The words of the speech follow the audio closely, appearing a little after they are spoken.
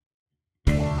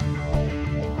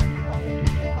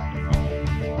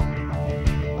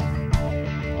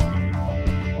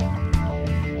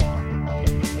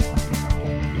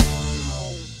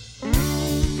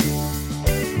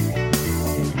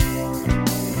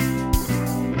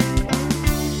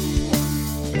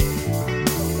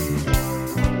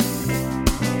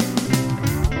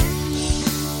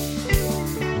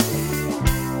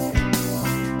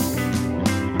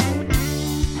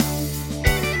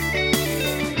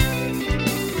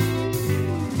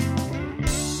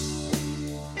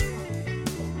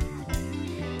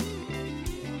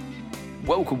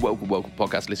Welcome,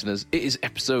 podcast listeners. It is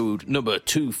episode number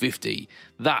 250.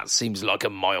 That seems like a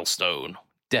milestone.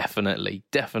 Definitely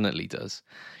does.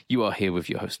 You are here with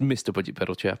your host, Mr. Budget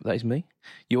Pedal Chap. That is me.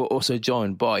 You are also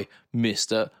joined by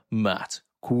Mr. Matt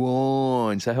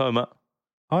Quine. Say hi, Matt.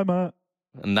 Hi, Matt.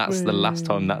 And that's the last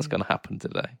time that's going to happen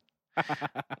today.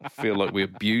 I feel like we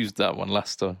abused that one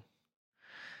last time.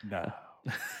 No.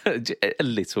 A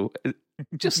little.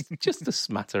 Just a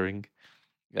smattering.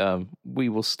 We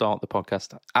will start the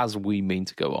podcast as we mean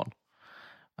to go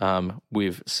on,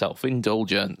 with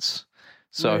self-indulgence.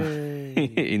 So,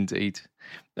 indeed.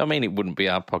 I mean, it wouldn't be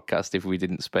our podcast if we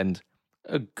didn't spend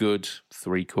a good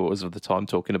 3/4 of the time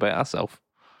talking about ourselves.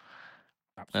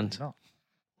 Absolutely not.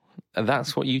 And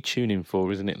that's what you tune in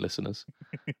for, isn't it, listeners?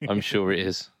 I'm sure it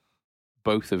is.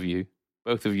 Both of you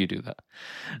do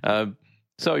that.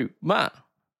 So, Matt.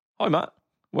 Hi, Matt.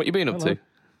 What you been up to?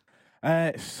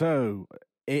 So,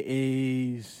 it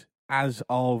is, as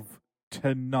of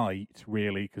tonight,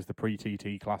 really, because the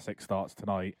pre-TT Classic starts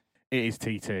tonight, it is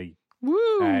TT.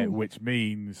 Woo! Which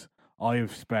means I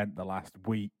have spent the last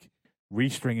week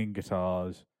restringing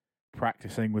guitars,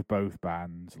 practicing with both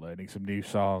bands, learning some new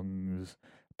songs,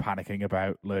 panicking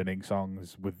about learning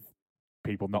songs with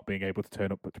people not being able to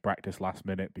turn up to practice last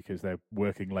minute because they're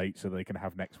working late so they can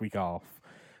have next week off.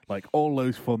 Like, all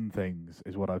those fun things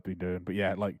is what I've been doing. But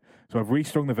yeah, so I've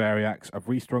restrung the Variax, I've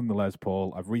restrung the Les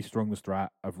Paul, I've restrung the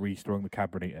Strat, I've restrung the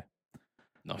Cabronita.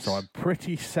 Nice. So I'm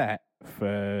pretty set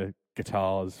for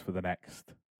guitars for the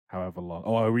next however long.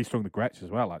 Oh, I restrung the Gretsch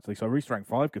as well, actually. So I restrung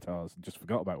 5 guitars and just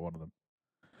forgot about one of them.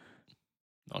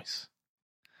 Nice.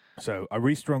 So I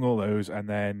restrung all those, and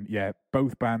then, yeah,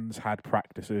 both bands had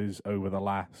practices over the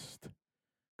last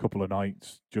couple of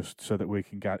nights just so that we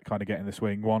can get in the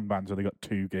swing. One band's only got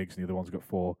 2 gigs and the other one's got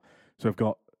 4. So I've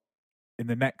got, in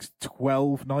the next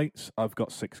 12 nights, I've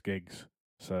got 6 gigs.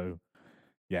 So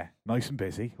yeah, nice and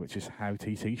busy, which is how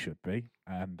TT should be.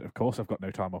 And of course I've got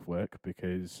no time off work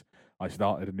because I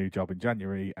started a new job in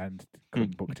January and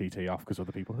couldn't book TT off because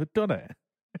other people had done it.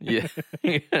 Yeah.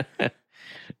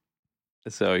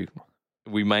 So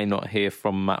we may not hear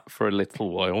from Matt for a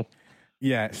little while.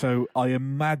 Yeah, so I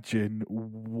imagine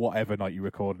whatever night you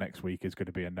record next week is going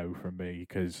to be a no from me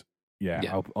because, yeah.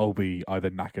 I'll be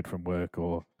either knackered from work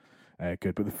or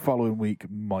good. But the following week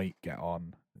might get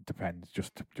on. It depends.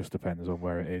 Just depends on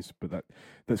where it is. But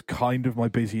that's kind of my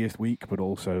busiest week. But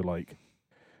also, like,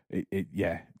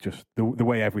 just the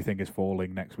way everything is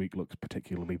falling next week looks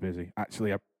particularly busy.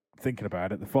 Actually, I'm thinking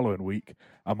about it. The following week,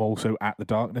 I'm also at the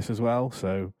Darkness as well.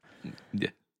 So yeah.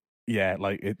 Yeah,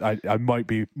 like I might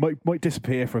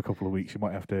disappear for a couple of weeks. You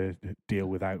might have to deal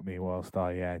without me whilst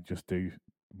I just do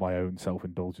my own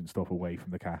self-indulgent stuff away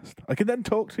from the cast. I can then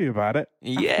talk to you about it.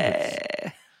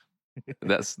 Yeah,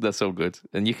 that's all good,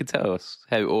 and you can tell us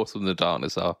how awesome the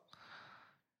Darkness are.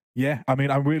 Yeah, I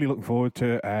mean, I'm really looking forward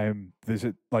to. There's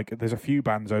a few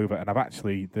bands over, and I've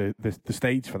actually the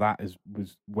stage for that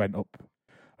went up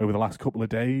over the last couple of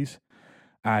days,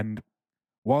 and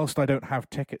whilst I don't have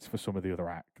tickets for some of the other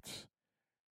acts,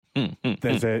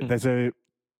 there's a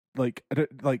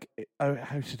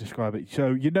how to describe it.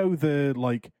 So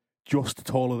the just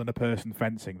taller than a person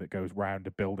fencing that goes round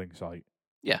a building site.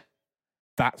 Yeah,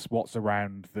 that's what's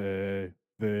around the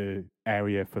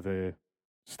area for the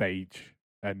stage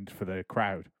and for the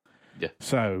crowd. Yeah.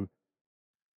 So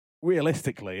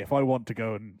realistically, if I want to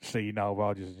go and see Nile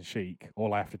Rodgers and Chic,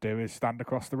 all I have to do is stand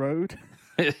across the road,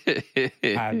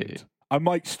 and I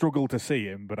might struggle to see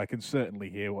him, but I can certainly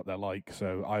hear what they're like.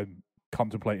 So I'm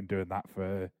contemplating doing that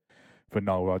for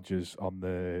Nile Rodgers on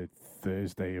the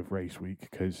Thursday of race week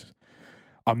because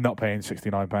I'm not paying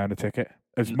 £69 a ticket.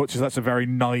 As much as that's a very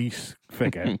nice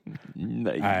figure,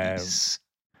 nice.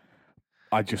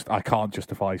 I can't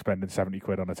justify spending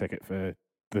 £70 on a ticket for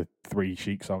the 3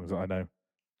 Chic songs that I know.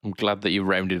 I'm glad that you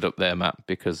rounded up there, Matt,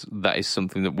 because that is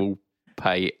something that will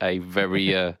pay a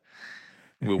very.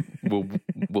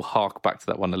 We'll hark back to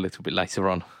that one a little bit later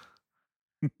on.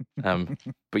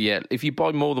 But yeah, if you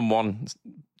buy more than one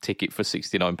ticket for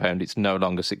 £69, it's no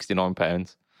longer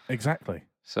 £69. Exactly.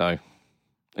 So,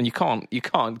 and you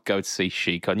can't go to see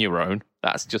Chic on your own.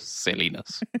 That's just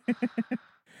silliness.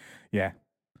 Yeah.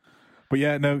 But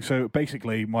yeah, no, so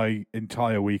basically my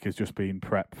entire week has just been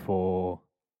prep for,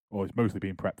 or it's mostly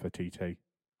been prep for TT.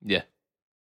 Yeah.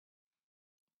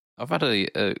 I've had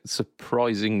a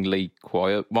surprisingly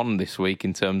quiet one this week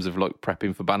in terms of like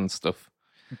prepping for band stuff,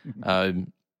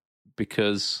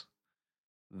 because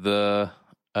the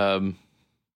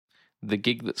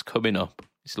gig that's coming up,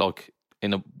 it's like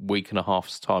in a week and a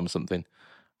half's time or something.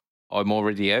 I'm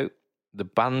already out. The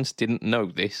bands didn't know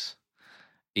this,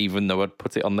 even though I'd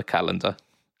put it on the calendar,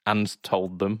 and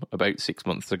told them about 6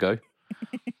 months ago.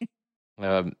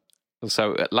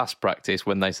 So at last practice,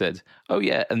 when they said, "Oh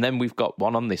yeah," and then we've got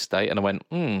one on this day, and I went,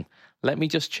 let me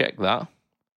just check that.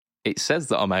 It says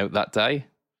that I'm out that day.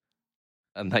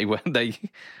 And they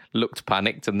looked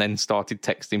panicked and then started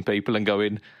texting people and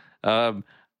going,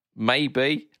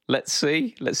 maybe, let's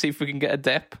see if we can get a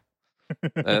dep.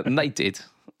 And they did.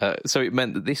 So it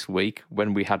meant that this week,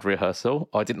 when we had rehearsal,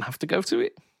 I didn't have to go to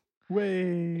it.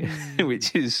 Way.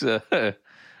 Which is,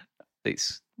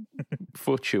 it's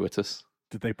fortuitous.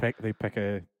 Did they pick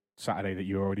a Saturday that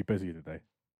you were already busy, did they?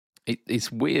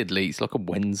 It's weirdly, it's like a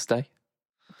Wednesday.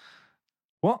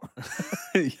 What?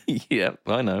 Yeah,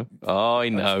 I know. I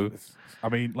know. I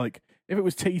mean, like, if it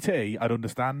was TT, I'd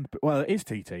understand. But, well, it is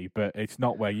TT, but it's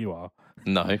not where you are.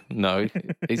 No.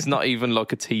 It's not even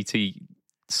like a TT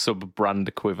sub-brand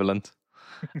equivalent.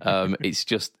 It's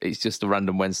just a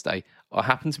random Wednesday. I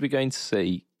happen to be going to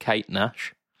see Kate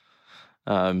Nash,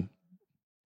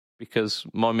 because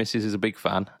my missus is a big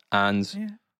fan,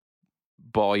 and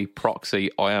by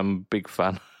proxy, I am a big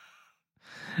fan.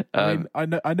 I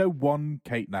know one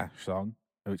Kate Nash song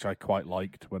which I quite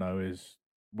liked whenever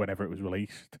it was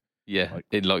released. Yeah, like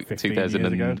in like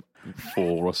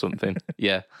 2004 or something.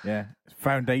 Yeah, yeah.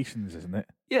 Foundations, isn't it?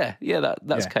 Yeah.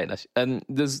 That's Kate Nash. And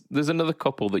there's another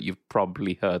couple that you've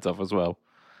probably heard of as well.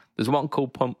 There's one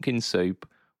called Pumpkin Soup,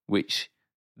 which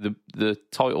the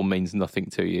title means nothing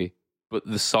to you, but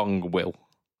the song will.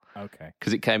 Okay.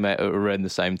 Because it came out around the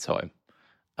same time.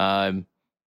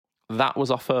 That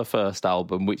was off her first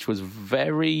album, which was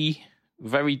very,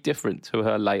 very different to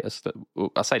her later stuff.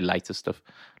 I say later stuff,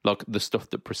 like the stuff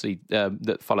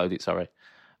that followed it. Sorry.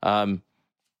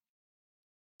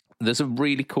 There's a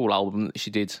really cool album that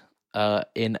she did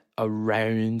in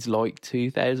around like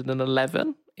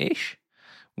 2011 ish,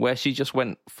 where she just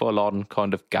went full on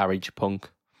kind of garage punk.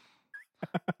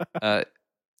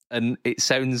 And it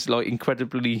sounds like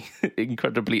incredibly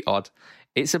odd.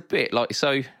 It's a bit like,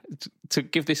 so to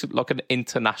give this like an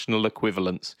international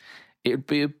equivalence, it would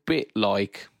be a bit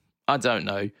like, I don't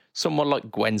know, someone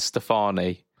like Gwen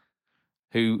Stefani,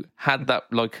 who had that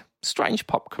like strange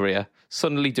pop career,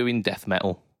 suddenly doing death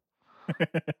metal.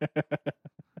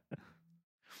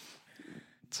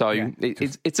 So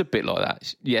it's a bit like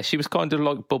that. Yeah, she was kind of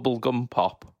like bubblegum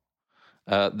pop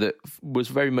that was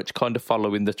very much kind of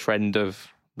following the trend of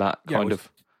that kind of.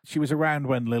 She was around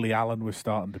when Lily Allen was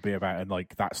starting to be about, and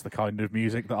like that's the kind of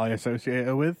music that I associate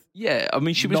her with. Yeah, I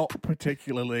mean, she was not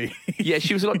particularly. Yeah,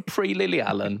 she was like pre-Lily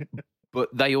Allen, but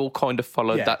they all kind of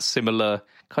followed that similar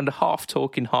kind of half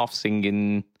talking, half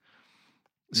singing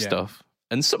stuff.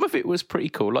 And some of it was pretty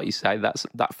cool, like you say.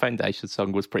 That Foundation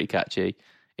song was pretty catchy.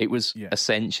 It was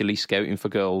essentially Scouting for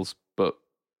Girls, but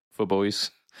for boys.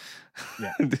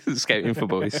 Yeah, Scouting for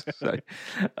boys.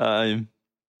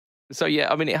 So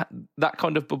yeah, I mean, that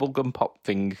kind of bubblegum pop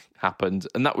thing happened,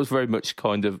 and that was very much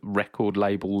kind of record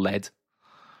label led.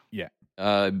 Yeah.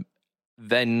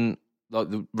 Then, like,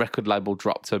 the record label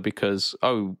dropped her because,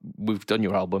 we've done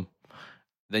your album.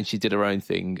 Then she did her own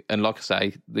thing, and like I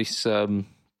say, this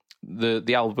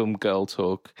the album Girl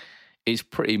Talk is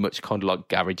pretty much kind of like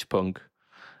garage punk,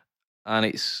 and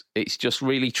it's just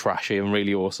really trashy and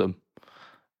really awesome,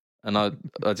 and I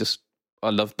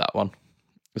loved that one.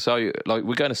 So, like,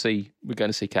 we're going to see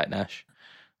Kate Nash,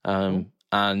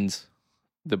 and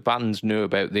the band knew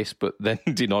about this, but then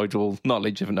denied all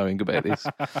knowledge of knowing about this.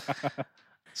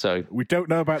 So we don't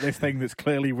know about this thing that's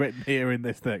clearly written here in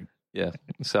this thing. Yeah.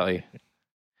 So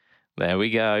there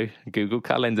we go. Google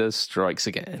Calendar strikes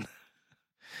again.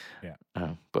 Yeah.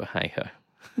 But hey ho.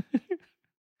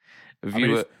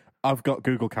 I've got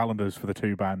Google Calendars for the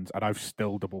two bands, and I've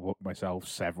still double booked myself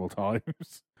several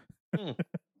times.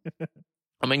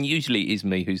 I mean, usually it is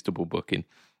me who's double booking.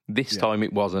 This time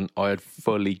it wasn't. I had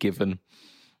fully given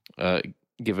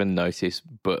notice,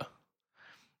 but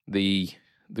the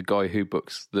guy who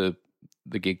books the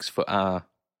gigs for our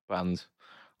band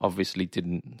obviously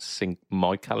didn't sync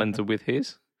my calendar with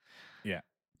his. Yeah.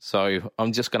 So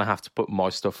I'm just going to have to put my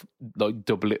stuff, like,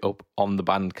 double it up on the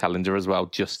band calendar as well,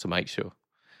 just to make sure.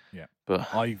 Yeah.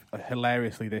 But I've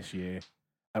hilariously this year,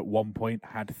 at one point,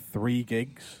 had 3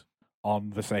 gigs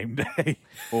on the same day,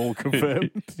 all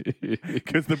confirmed,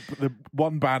 because the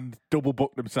one band double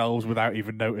booked themselves without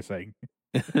even noticing,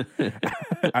 and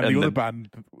the other band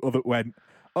went,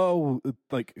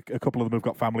 like a couple of them have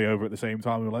got family over at the same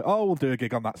time. We're like, we'll do a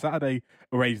gig on that Saturday.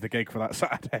 Arrange the gig for that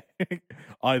Saturday.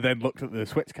 I then looked at the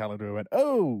Switch calendar and went,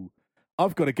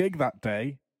 I've got a gig that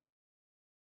day.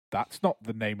 That's not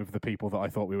the name of the people that I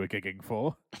thought we were gigging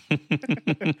for.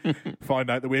 Find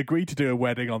out that we agreed to do a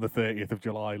wedding on the 30th of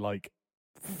July, like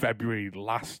February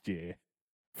last year.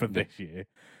 for this year.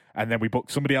 And then we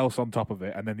booked somebody else on top of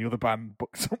it, and then the other band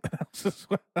booked something else as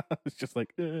well. It's just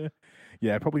like,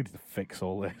 yeah, probably need to fix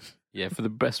all this. Yeah, for the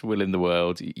best will in the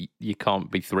world, you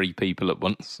can't be 3 people at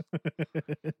once.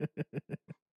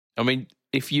 I mean,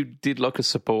 if you did like a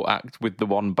support act with the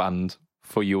one band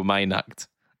for your main act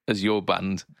as your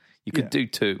band, you could do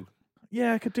 2.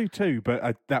 Yeah, I could do 2,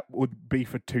 but that would be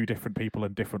for 2 different people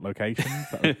in different locations.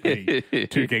 That would be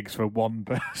 2 gigs for one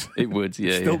person. It would,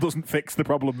 yeah. Still doesn't fix the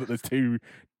problem that there's two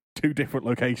different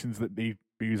locations that need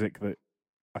music that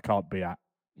I can't be at.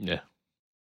 Yeah.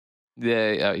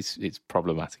 Yeah, it's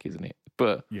problematic, isn't it?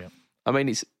 But, yeah, I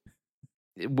mean,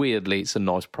 weirdly, it's a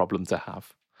nice problem to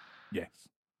have. Yes.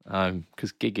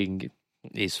 Because gigging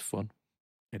is fun.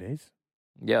 It is.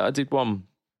 Yeah, I did one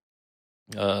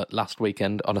last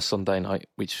weekend on a Sunday night,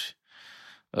 which,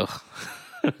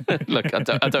 like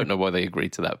I don't know why they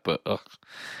agreed to that, but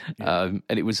and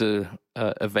it was a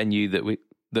venue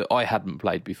that I hadn't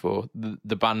played before.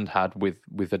 The band had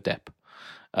with a dep,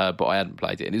 but I hadn't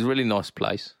played it. And it was a really nice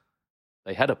place.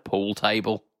 They had a pool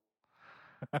table,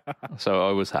 so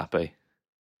I was happy.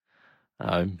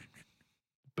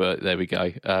 But there we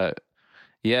go.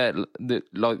 Yeah,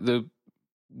 the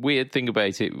weird thing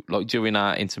about it, like during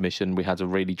our intermission, we had a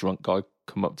really drunk guy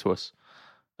come up to us,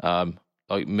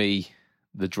 like me,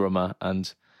 the drummer,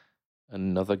 and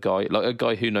another guy, like a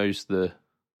guy who knows the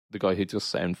guy who does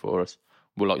sound for us.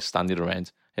 Were like standing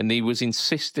around, and he was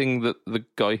insisting that the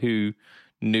guy who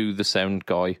knew the sound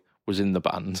guy was in the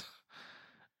band.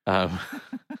 And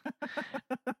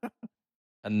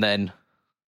then,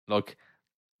 like,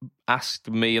 asked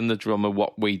me and the drummer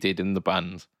what we did in the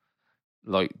band,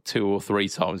 like 2 or 3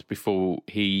 times before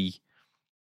he,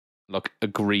 like,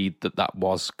 agreed that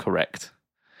was correct.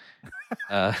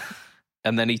 And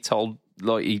then he told,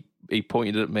 like, he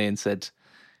pointed at me and said,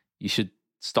 "You should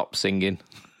stop singing."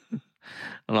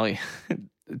 And like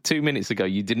 2 minutes ago,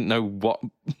 you didn't know what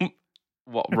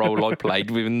role I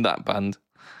played within that band.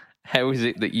 How is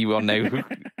it that you are now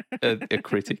a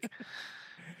critic?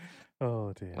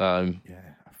 Oh dear.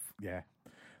 Yeah.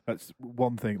 That's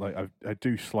one thing. Like I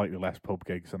do slightly less pub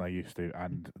gigs than I used to,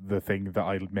 and the thing that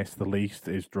I miss the least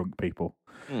is drunk people,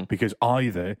 because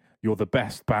either you're the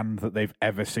best band that they've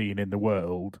ever seen in the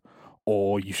world,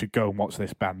 or you should go and watch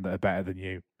this band that are better than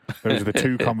you. Those are the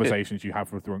 2 conversations you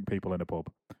have with drunk people in a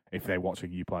pub if they're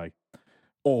watching you play.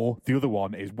 Or the other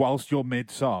one is whilst you're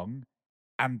mid-song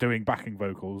and doing backing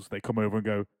vocals, they come over and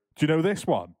go, "Do you know this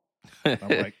one?" And I'm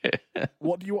like,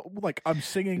 "What do you want?" Like, I'm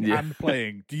singing and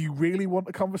playing. Do you really want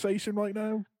a conversation right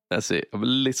now? That's it. I'm a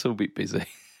little bit busy.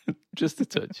 Just a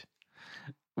touch.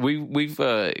 We've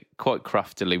quite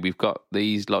craftily, we've got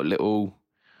these like little,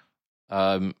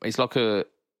 it's like a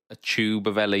tube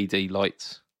of LED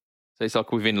lights. So it's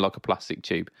like within like a plastic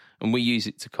tube, and we use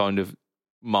it to kind of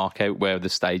mark out where the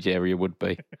stage area would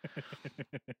be.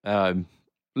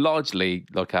 Largely,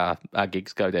 like our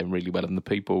gigs go down really well, and the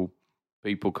people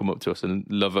come up to us and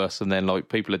love us, and then like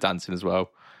people are dancing as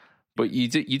well. But you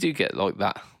do get like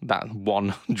that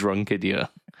one drunk idiot,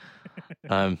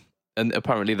 and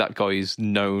apparently that guy is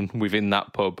known within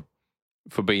that pub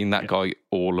for being that guy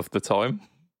all of the time.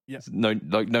 Yeah. No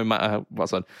matter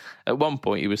what's on. At one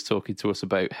point, he was talking to us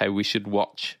about how we should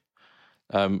watch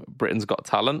Britain's Got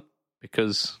Talent,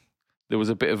 because there was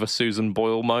a bit of a Susan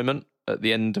Boyle moment at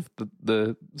the end of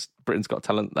the Britain's Got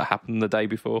Talent that happened the day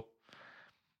before.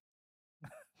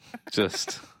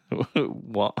 Just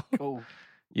what? Cool.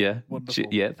 Yeah. Wonderful.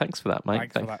 Yeah. Thanks for that, mate.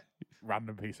 Thanks for that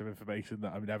random piece of information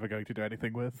that I'm never going to do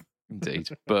anything with. Indeed,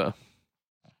 but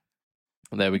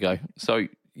there we go. So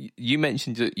you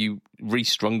mentioned that you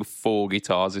restrung 4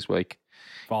 guitars this week.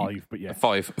 5, but yeah.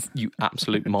 5. You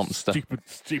absolute monster.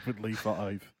 Stupidly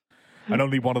 5. And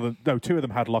only one of them, no, 2 of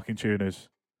them had locking tuners,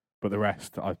 but the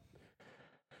rest,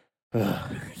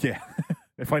 yeah.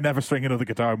 If I never string another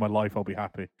guitar in my life, I'll be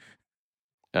happy.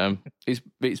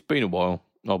 It's been a while,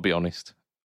 I'll be honest.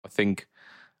 I think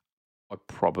I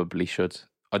probably should.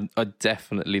 I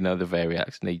definitely know the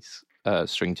Variax needs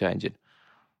string changing.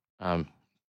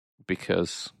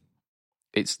 Because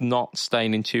it's not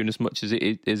staying in tune as much as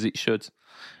it should,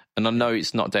 and I know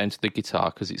it's not down to the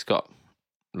guitar because it's got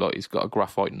a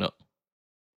graphite nut.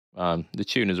 The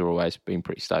tuners are always been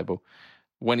pretty stable.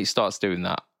 When it starts doing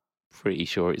that, pretty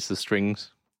sure it's the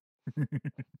strings.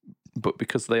 But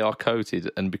because they are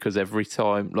coated, and because every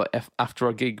time, like after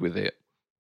I gig with it,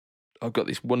 I've got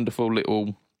this wonderful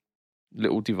little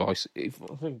device.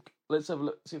 Let's have a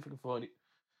look, see if we can find it.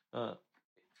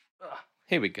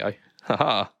 Here we go.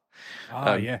 Haha.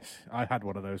 Yes. I had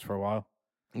one of those for a while.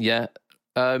 Yeah.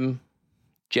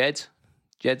 Jed's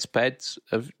Peds,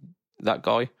 of that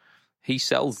guy, he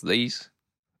sells these.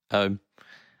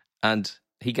 And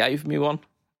he gave me one.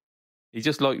 He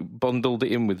just like bundled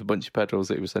it in with a bunch of pedals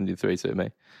that he was sending through to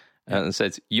me, and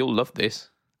said, "You'll love this."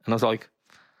 And I was like,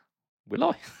 "Will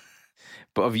I?"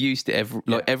 But I've used it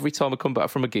every time I come back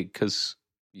from a gig, because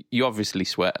you obviously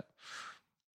sweat.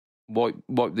 Wipe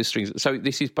the strings. So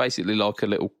this is basically like a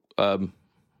little,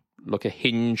 like a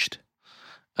hinged.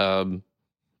 I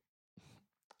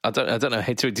don't know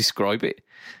how to describe it.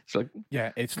 It's like,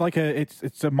 it's like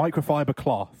it's a microfiber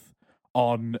cloth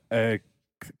on a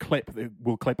clip that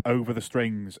will clip over the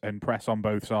strings and press on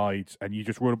both sides, and you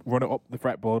just run it up the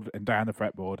fretboard and down the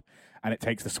fretboard, and it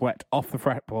takes the sweat off the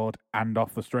fretboard and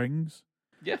off the strings.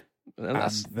 Yeah,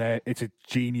 it's a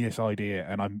genius idea,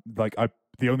 and I'm like,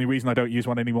 the only reason I don't use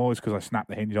one anymore is because I snapped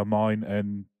the hinge on mine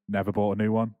and never bought a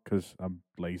new one because I'm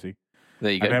lazy.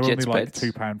 There you go. And they're only like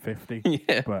 £2.50.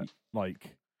 Yeah, but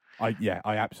like, I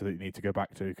absolutely need to go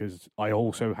back to, because I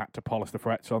also had to polish the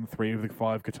frets on 3 of the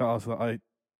 5 guitars that I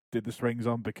did the strings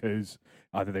on, because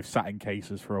either they've sat in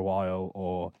cases for a while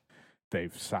or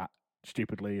they've sat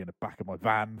stupidly in the back of my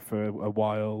van for a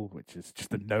while, which is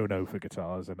just a no-no for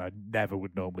guitars, and I never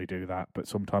would normally do that, but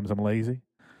sometimes I'm lazy.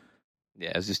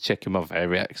 Yeah, I was just checking my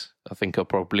Variax. I think I'll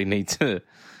probably need to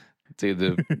do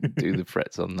the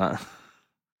frets on that.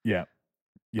 Yeah.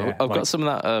 I've got some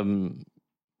of that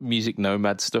Music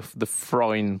Nomad stuff, the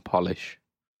Frein polish.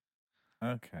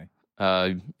 Okay.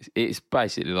 It's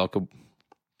basically like a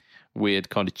weird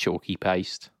kind of chalky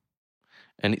paste,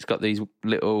 and it's got these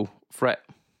little fret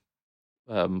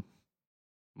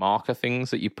marker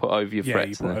things that you put over your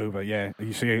frets. Yeah, you put over. Yeah,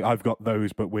 you see, I've got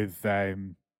those, but with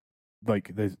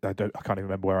like there's I can't even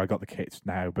remember where I got the kits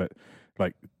now, but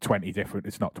like 20 different.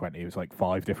 It's not 20. It was like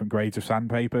 5 different grades of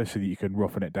sandpaper, so that you can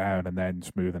roughen it down and then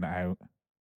smoothen it out.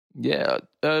 Yeah,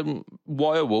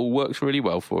 wire wool works really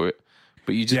well for it,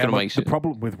 but you just got to make sure. The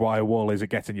problem with wire wool is it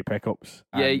gets in your pickups.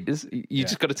 You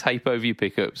just got to tape over your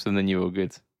pickups, and then you're all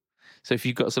good. So if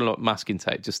you've got some masking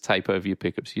tape, just tape over your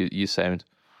pickups. You sound.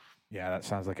 Yeah, that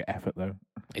sounds like an effort, though.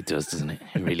 It does, doesn't it?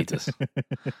 It really does.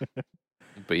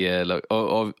 But yeah, look,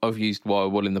 I've used wire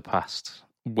wool in the past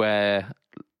where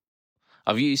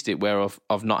I've used it where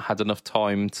I've not had enough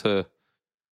time to,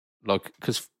 like,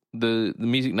 because the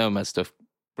Music Nomad stuff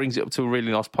brings it up to a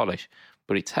really nice polish,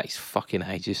 but it takes fucking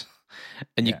ages.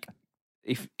 And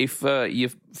if your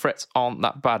frets aren't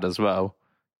that bad as well,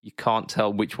 you can't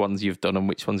tell which ones you've done and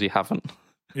which ones you haven't.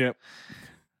 Yep.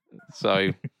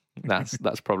 So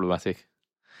that's problematic.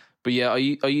 But yeah, I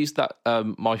used that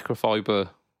microfiber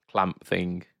clamp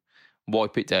thing,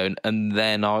 wipe it down, and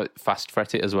then I fast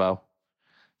fret it as well,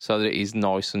 so that it is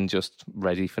nice and just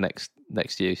ready for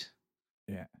next use.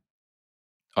 Yeah.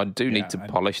 I do need to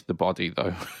polish the body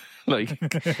though. Like,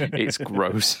 it's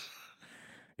gross.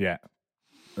 Yeah.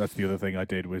 That's the other thing I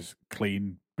did, was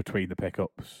clean between the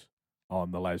pickups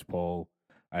on the Les Paul,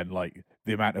 and like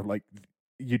the amount of, like,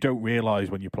 you don't realise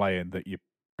when you're playing that your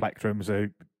plectrums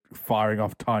are firing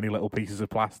off tiny little pieces of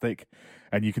plastic,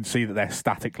 and you can see that they're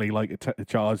statically like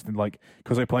charged, and like,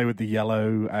 because I play with the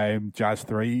yellow Jazz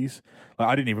 3s, like,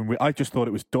 I didn't even I just thought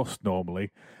it was dust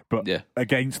normally, but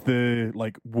against the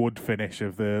like wood finish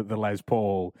of the Les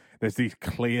Paul, there's these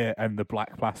clear, and the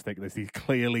black plastic, there's these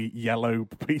clearly yellow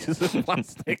pieces of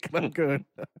plastic. And I'm going,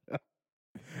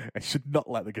 I should not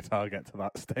let the guitar get to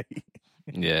that state.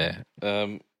 Yeah.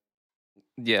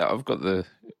 I've got the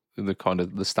kind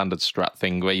of the standard Strat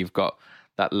thing where you've got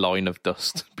that line of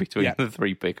dust between the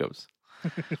 3 pickups.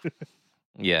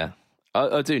 Yeah.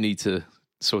 I do need to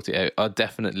sort it out. I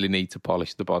definitely need to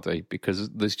polish the body, because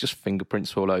there's just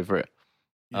fingerprints all over it.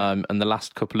 And the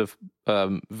last couple of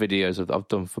videos I've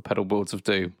done for Pedal Boards of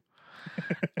Doom,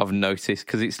 I've noticed,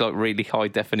 because it's like really high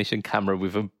definition camera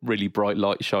with a really bright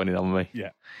light shining on me. Yeah.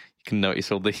 You can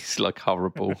notice all these like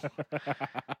horrible.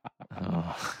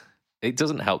 It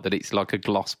doesn't help that it's like a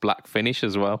gloss black finish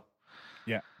as well.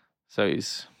 Yeah. So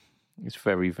it's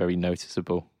very, very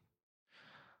noticeable.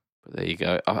 But there you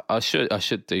go. I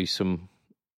should do some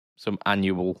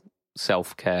annual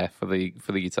self-care for the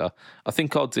guitar. I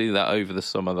think I'll do that over the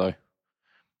summer though,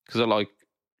 because I like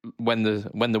when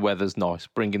the weather's nice,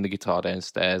 bringing the guitar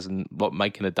downstairs and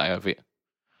making a day of it.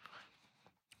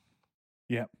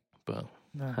 Yeah. But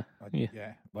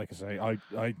like I say,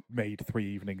 I made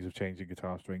 3 evenings of changing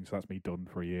guitar strings, so that's me done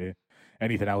for a year.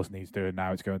 Anything else needs doing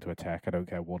now, it's going to a tech. I don't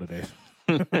care what it is.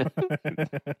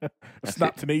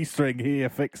 Snapped an E string here,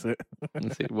 fix it.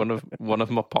 That's it. One of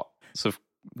my pots of,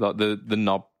 like, the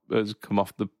knob has come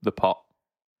off the pot.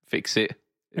 Fix it.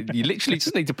 You literally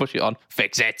just need to push it on.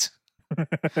 Fix it.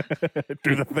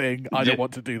 Do the thing. I don't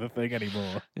want to do the thing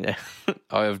anymore. Yeah,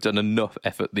 I have done enough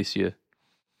effort this year.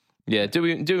 Yeah,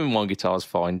 doing one guitar is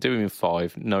fine. Doing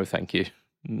 5, no, thank you.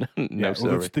 No, Yeah,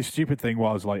 sorry. well, the stupid thing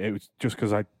was like it was just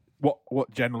because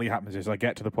what generally happens is I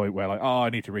get to the point where like, oh, I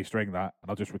need to restring that, and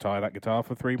I'll just retire that guitar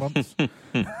for 3 months.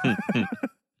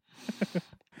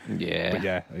 Yeah, But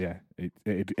yeah,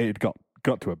 it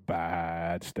got to a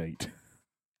bad state.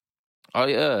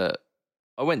 I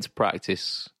went to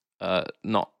practice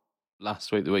not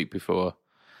last week, the week before,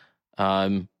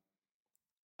 and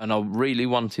I really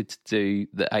wanted to do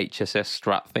the HSS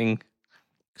Strat thing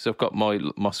because I've got my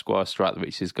Squier Strat,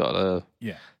 which has got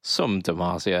some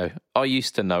Damasio. I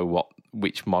used to know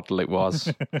which model it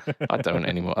was. I don't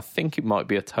anymore. I think it might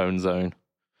be a Tone Zone,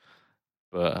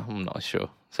 but I'm not sure.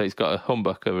 So it's got a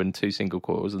humbucker and 2 single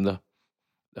coils, and the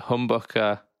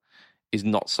humbucker is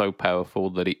not so powerful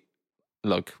that it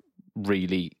like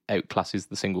really outclasses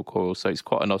the single coil. So it's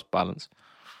quite a nice balance.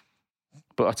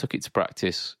 But I took it to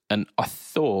practice, and I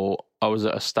thought I was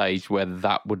at a stage where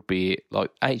that would be it.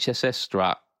 Like HSS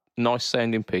Strat, nice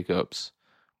sounding pickups,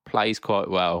 plays quite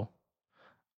well.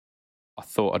 I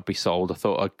thought I'd be sold. I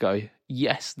thought I'd go,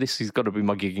 yes, this is got to be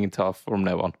my gigging guitar from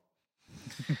now on.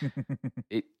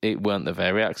 It weren't the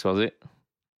Variax, was it?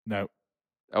 No.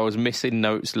 I was missing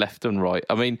notes left and right.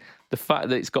 I mean, the fact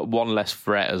that it's got 1 less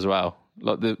fret as well.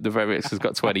 Like the Variax has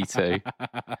got 22.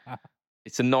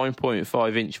 It's a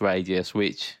 9.5 inch radius,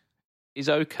 which is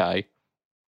okay,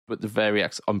 but the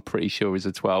Variax, I'm pretty sure, is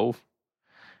a 12,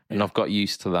 and I've got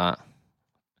used to that.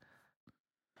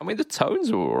 I mean, the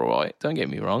tones were all right. Don't get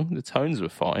me wrong, the tones were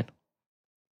fine,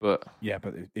 but yeah,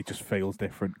 but it just feels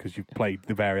different because you've played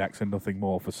the Variax and nothing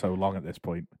more for so long at this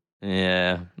point.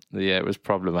 Yeah, it was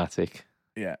problematic.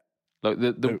 Yeah, like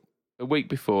a week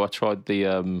before, I tried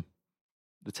the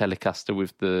Telecaster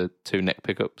with the 2 neck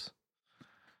pickups.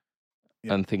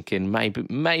 Yeah. And thinking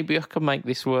maybe I can make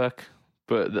this work,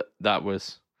 but that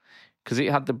was because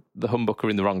it had the humbucker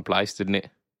in the wrong place, didn't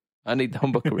it? I need the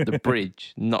humbucker at the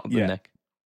bridge, not the neck.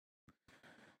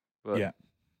 But,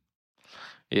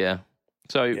 yeah.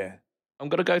 So I'm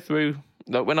gonna go through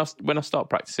like when I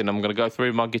start practicing, I'm gonna go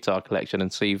through my guitar collection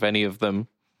and see if any of them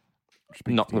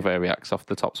knock the Variax off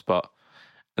the top spot.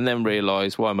 And then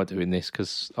realise, why am I doing this?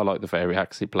 Because I like the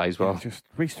Variax, it plays well. Just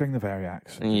restring the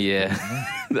Variax. Yeah,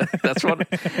 that's what.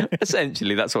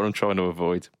 Essentially, that's what I'm trying to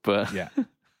avoid. But yeah,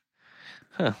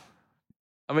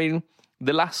 I mean,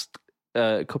 the last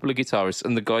couple of guitarists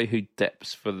and the guy who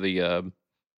deps for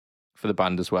the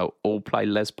band as well all play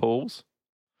Les Pauls,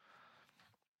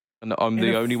 and I'm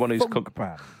the only one who's funk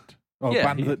band. Oh, a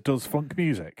band that does funk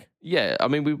music. Yeah, I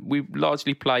mean, we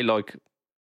largely play like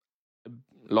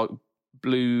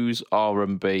blues,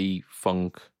 R&B,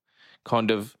 funk,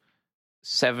 kind of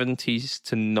 70s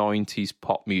to 90s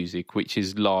pop music, which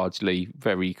is largely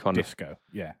very kind disco,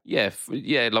 of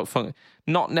disco. Like funk,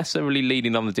 not necessarily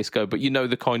leaning on the disco, but you know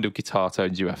the kind of guitar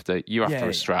tones you're after a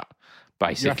Strat,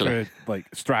 basically. You're after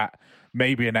like Strat,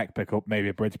 maybe a neck pickup, maybe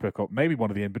a bridge pickup, maybe one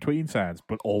of the in between sounds,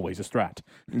 but always a Strat.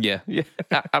 Yeah,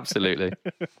 absolutely.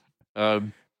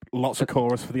 Lots of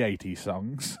chorus for the 80s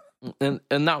songs. And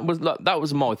that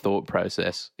was my thought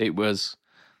process. It was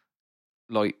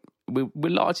like we're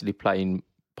largely playing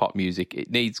pop music.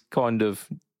 It needs kind of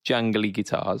jangly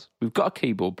guitars. We've got a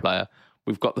keyboard player.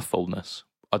 We've got the fullness.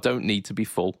 I don't need to be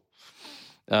full.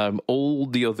 All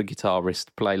the other guitarists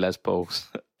play Les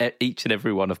Pauls, each and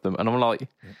every one of them, and I'm like,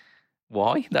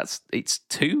 why? It's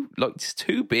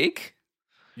too big.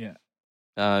 Yeah.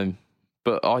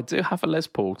 But I do have a Les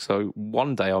Paul, so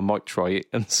one day I might try it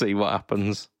and see what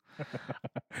happens.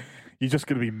 You're just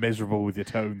going to be miserable with your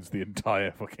tones the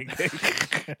entire fucking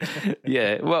gig.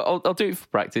 Yeah, well, I'll do it for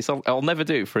practice. I'll never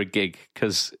do it for a gig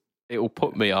because it will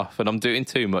put me off, and I'm doing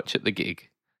too much at the gig.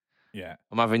 Yeah,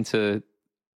 I'm having to,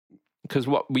 because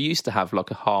what we used to have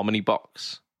like a harmony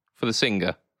box for the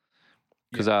singer,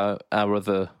 because our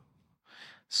other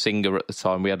singer at the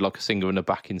time, we had like a singer and a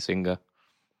backing singer,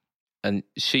 and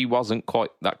she wasn't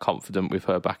quite that confident with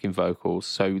her backing vocals,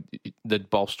 so they'd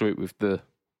bolster it with the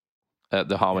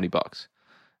harmony box.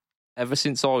 Ever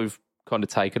since I've kind of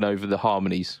taken over the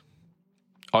harmonies,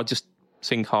 I just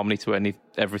sing harmony to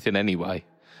everything anyway.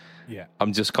 Yeah,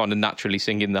 I'm just kind of naturally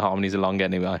singing the harmonies along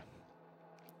anyway.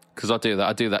 Because I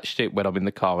do that shit when I'm in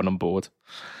the car and I'm bored.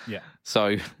 Yeah.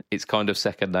 So it's kind of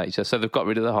second nature. So they've got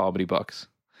rid of the harmony box.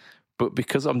 But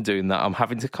because I'm doing that, I'm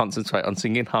having to concentrate on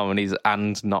singing harmonies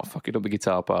and not fucking up the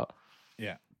guitar part.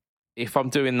 Yeah. If I'm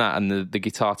doing that and the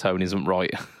guitar tone isn't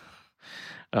right,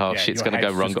 shit's going to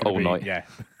go wrong all night. Yeah.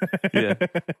 Yeah.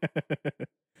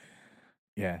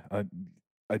 Yeah.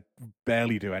 I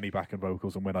barely do any backing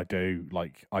vocals, and when I do,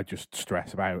 like, I just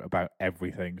stress about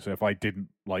everything. So if I didn't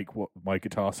like what my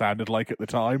guitar sounded like at the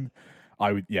time,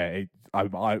 I would, I'm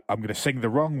going to sing the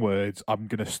wrong words. I'm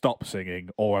going to stop singing,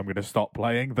 or I'm going to stop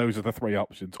playing. Those are the three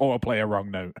options. Or I'll play a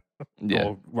wrong note,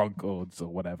 or wrong chords, or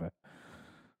whatever.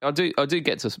 I do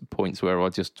get to points where I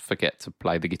just forget to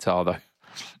play the guitar though.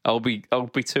 I'll be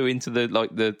too into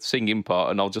the singing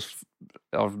part, and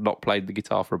I've not played the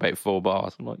guitar for about 4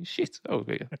 bars. I'm like, shit. Oh,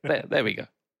 there we go.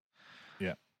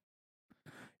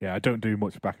 Yeah, I don't do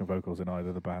much backing vocals in either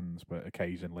of the bands, but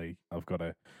occasionally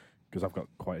because I've got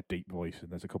quite a deep voice, and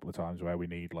there's a couple of times where we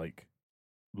need like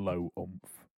low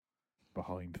oomph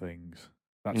behind things.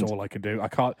 That's all I can do. I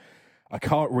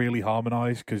can't really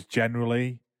harmonize because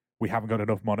generally we haven't got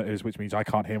enough monitors, which means I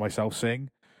can't hear myself sing.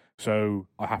 So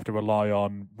I have to rely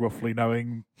on roughly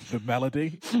knowing the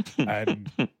melody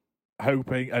and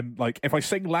hoping. And like if I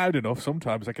sing loud enough,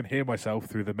 sometimes I can hear myself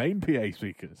through the main PA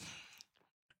speakers.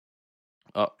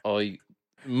 I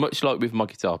much like with my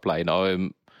guitar playing,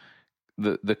 I'm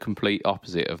the complete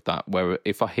opposite of that. Where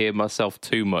if I hear myself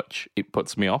too much, it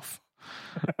puts me off.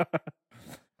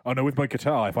 Oh no, with my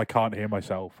guitar, if I can't hear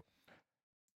myself,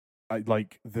 I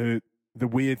like the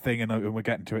weird thing, and we're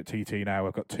getting to it. TT now.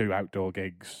 I've got 2 outdoor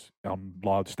gigs on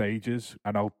large stages,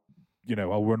 and I'll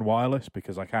run wireless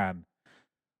because I can.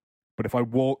 But if I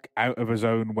walk out of a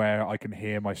zone where I can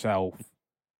hear myself,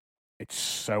 it's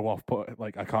so off-put.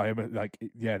 Like I can't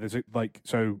hear.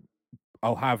 So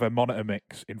I'll have a monitor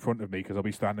mix in front of me because I'll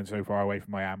be standing so far away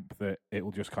from my amp that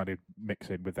it'll just kind of mix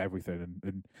in with everything.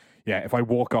 And if I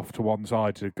walk off to one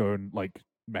side to go and like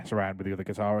mess around with the other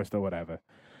guitarist or whatever,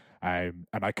 and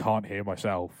I can't hear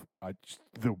myself,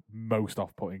 the most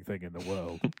off-putting thing in the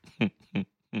world.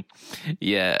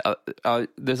 Yeah,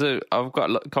 I've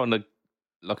got kind of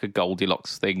like a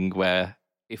Goldilocks thing where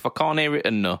if I can't hear it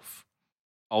enough,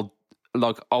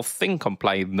 I'll think I'm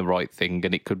playing the right thing,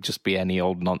 and it could just be any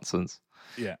old nonsense.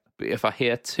 Yeah. But if I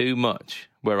hear too much,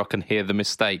 where I can hear the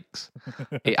mistakes,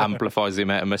 it amplifies the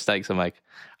amount of mistakes I make.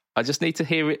 I just need to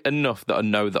hear it enough that I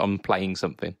know that I'm playing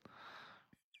something.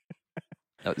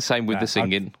 Same with the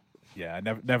singing. I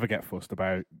never get fussed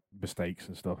about mistakes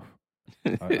and stuff.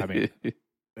 I mean,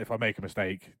 if I make a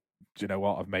mistake, do you know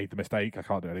what? I've made the mistake. I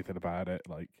can't do anything about it.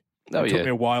 Like, it took me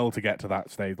a while to get to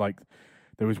that stage. Like,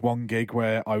 there was one gig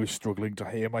where I was struggling to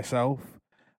hear myself,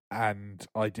 and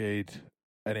I did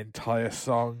an entire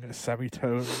song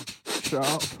semitone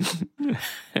sharp,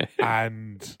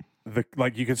 and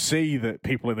you could see that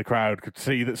people in the crowd could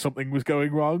see that something was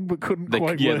going wrong, but couldn't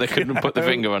quite. Yeah, they couldn't put the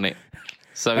finger on it.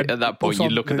 So at that point, you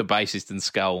look at the bassist and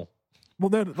scowl. Well,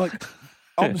 no, like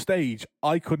on stage,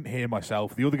 I couldn't hear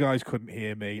myself. The other guys couldn't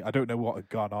hear me. I don't know what had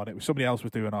gone on. It was somebody else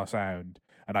was doing our sound.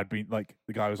 And I'd been like,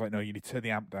 the guy was like, no, you need to turn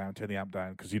the amp down,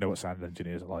 because you know what sound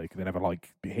engineers are like. They never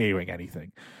like hearing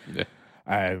anything.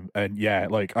 Yeah.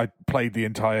 Like I played the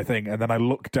entire thing, and then I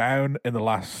looked down in the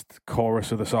last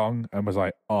chorus of the song and was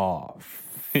like, oh,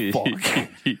 fuck.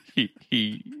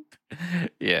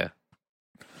 Yeah.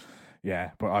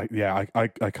 Yeah, but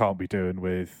I can't be doing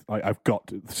with. I've got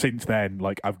to, since then,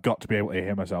 like I've got to be able to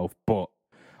hear myself, but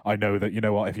I know that, you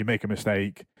know what, if you make a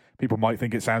mistake, people might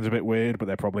think it sounds a bit weird, but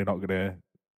they're probably not gonna.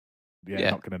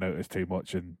 Not going to notice too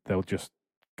much, and they'll just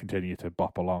continue to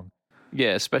bop along.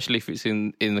 Yeah, especially if it's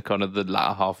in the kind of the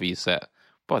latter half of your set.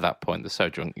 By that point, they're so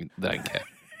drunk they don't care.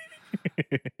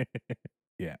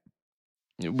 Yeah.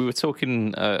 We were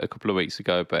talking a couple of weeks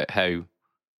ago about how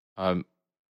I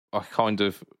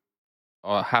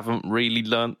haven't really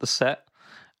learnt the set,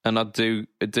 and I do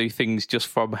things just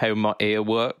from how my ear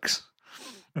works,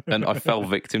 and I fell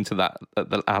victim to that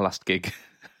at our last gig.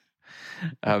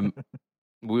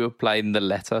 We were playing The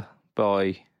Letter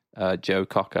by Joe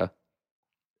Cocker,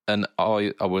 and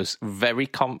I was very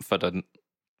confident,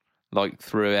 like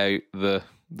throughout the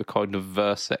kind of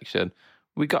verse section.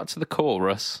 We got to the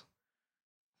chorus,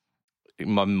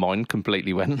 my mind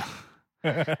completely went.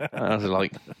 I was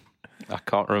like, I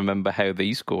can't remember how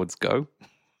these chords go.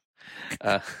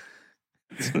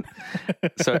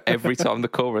 So every time the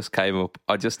chorus came up,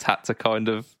 I just had to kind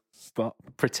of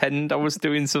pretend I was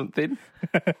doing something.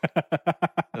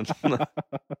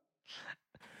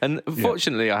 And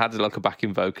fortunately, I had like a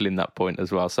backing vocal in that point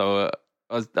as well. So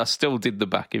I still did the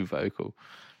backing vocal.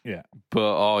 Yeah.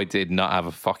 But I did not have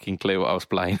a fucking clue what I was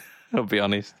playing, I'll be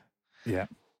honest. Yeah.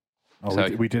 Oh,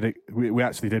 so, we did it. We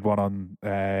actually did one on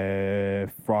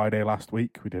Friday last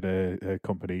week. We did a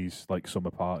company's like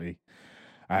summer party.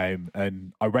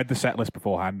 And I read the set list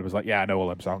beforehand and was like, yeah, I know all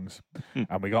them songs.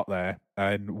 And we got there,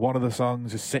 and one of the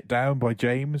songs is Sit Down by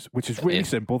James, which is really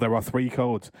simple. There are 3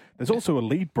 chords. There's also a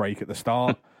lead break at the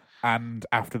start and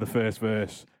after the first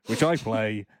verse, which I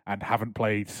play and haven't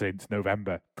played since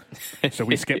November. So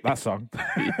we skipped that song.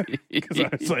 Because I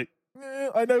was like,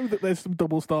 know that there's some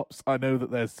double stops. I know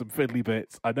that there's some fiddly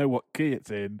bits. I know what key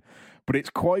it's in, but it's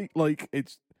quite like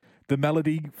the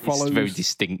melody follows. It's very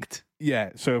distinct.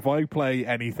 Yeah. So if I play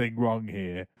anything wrong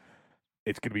here,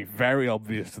 it's going to be very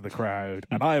obvious to the crowd,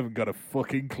 and I haven't got a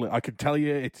fucking clue. I can tell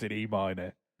you it's in E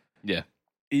minor. Yeah.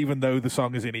 Even though the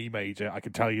song is in E major, I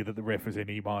can tell you that the riff is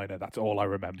in E minor. That's all I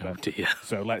remember. Oh dear.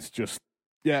 So let's just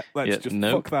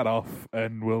fuck that off,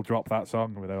 and we'll drop that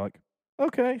song. And they're like,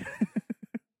 okay.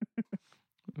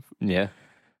 Yeah.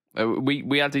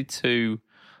 We added two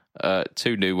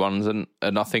new ones, and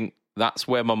I think that's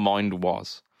where my mind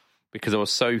was, because I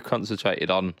was so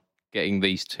concentrated on getting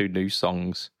these two new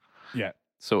songs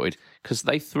sorted, because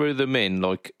they threw them in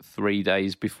like 3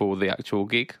 days before the actual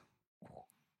gig.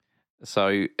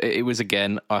 So it was,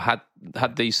 again, I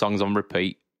had these songs on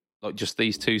repeat, like just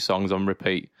these two songs on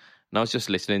repeat, and I was just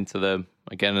listening to them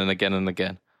again and again and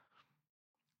again.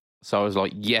 So I was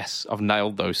like, yes, I've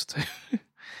nailed those two.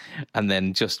 And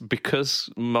then, just because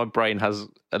my brain has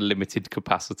a limited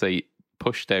capacity,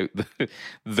 pushed out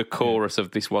the chorus of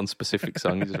this one specific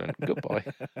song. Just went, goodbye.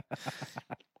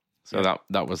 So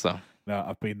that was that. No,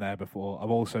 I've been there before. I've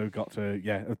also got to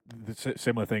the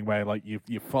similar thing where like you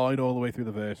fly all the way through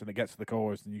the verse and it gets to the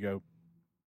chorus and you go,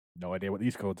 no idea what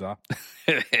these chords are.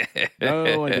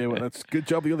 No idea what. That's good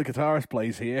job the other guitarist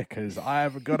plays here, because I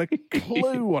haven't got a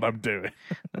clue what I'm doing.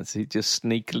 That's it. Just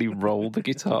sneakily roll the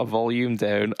guitar volume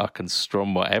down. I can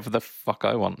strum whatever the fuck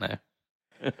I want now.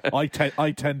 I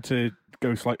tend to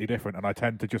go slightly different, and I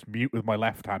tend to just mute with my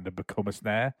left hand and become a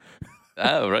snare.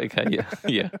 Oh, right, okay,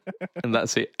 yeah, and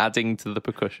that's it. Adding to the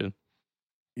percussion.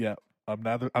 Yeah, I'm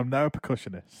now a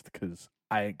percussionist because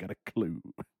I ain't got a clue.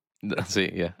 That's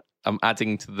it. Yeah, I'm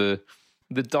adding to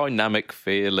the dynamic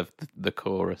feel of the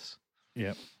chorus.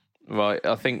 Yeah, right.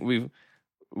 I think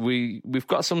we've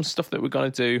got some stuff that we're going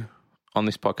to do on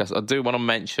this podcast. I do want to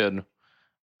mention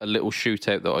a little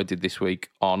shootout that I did this week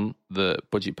on the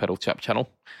Budget Pedal Chap channel,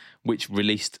 which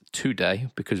released today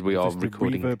because we are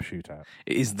recording. The Reverb Shootout.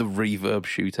 It is the Reverb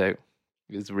Shootout.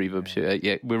 It's the Reverb Shootout.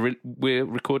 Yeah, we're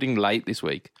recording late this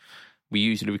week. We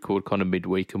usually record kind of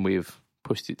midweek, and we've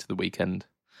pushed it to the weekend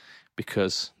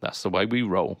because that's the way we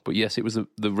roll. But yes, it was the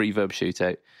Reverb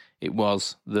Shootout. It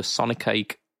was the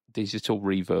Sonicake Digital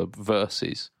Reverb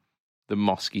versus the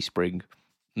Mosky Spring.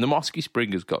 And the Mosky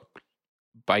Spring has got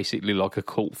basically like a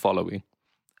cult following,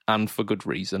 and for good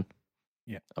reason.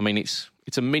 Yeah, I mean, it's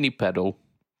a mini pedal.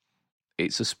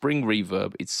 It's a spring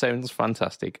reverb. It sounds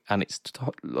fantastic, and it's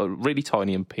really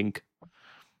tiny and pink.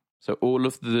 So all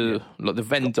of the the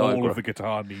Venn diagram, all of the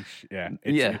guitar niche,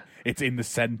 it's in the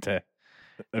center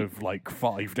of like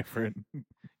 5 different.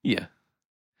 Yeah,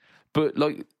 but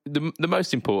like the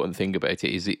most important thing about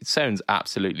it is it sounds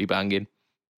absolutely banging.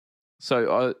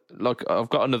 So I've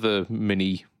got another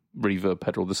mini reverb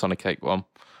pedal, the Sonicake one,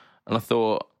 and I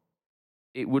thought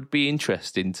it would be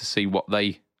interesting to see what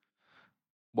they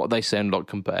sound like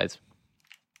compared.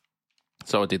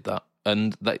 So I did that,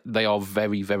 and they are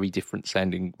very, very different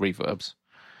sounding reverbs.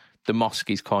 The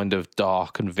Mosky's kind of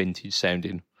dark and vintage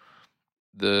sounding.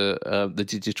 The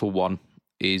digital one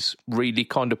is really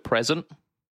kind of present.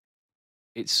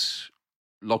 It's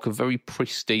like a very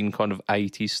pristine kind of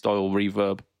 80s style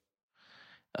reverb.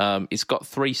 It's got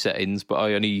 3 settings, but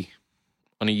I only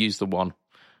use the one,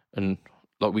 and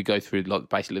like we go through like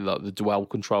basically like the dwell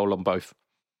control on both.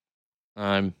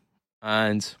 And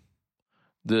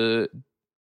there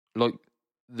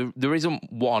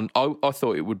isn't one. I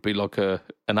thought it would be like an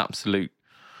absolute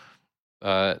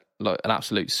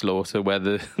slaughter where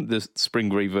the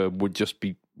spring reverb would just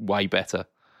be way better.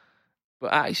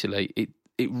 But actually,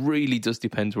 it really does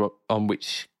depend on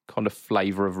which kind of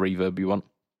flavour of reverb you want.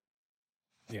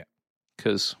 Yeah,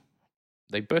 because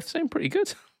they both sound pretty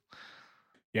good.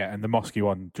 Yeah, and the Mosky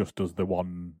one just does the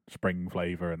one spring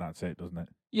flavour, and that's it, doesn't it?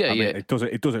 Yeah, I mean, yeah. It does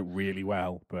it really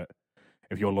well. But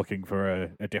if you're looking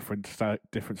for a different style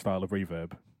of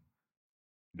reverb,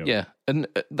 no. Yeah, and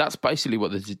that's basically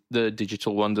what the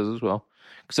digital one does as well.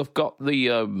 Because I've got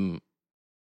the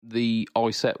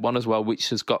iSet one as well, which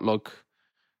has got like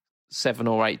 7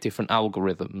 or 8 different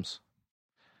algorithms,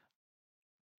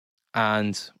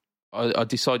 and I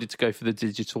decided to go for the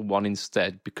digital one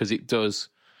instead because it does.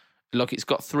 Like, it's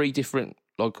got 3 different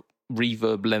like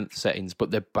reverb length settings, but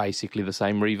they're basically the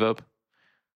same reverb.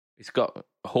 It's got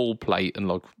whole plate and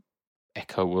like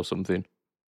echo or something,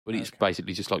 but it's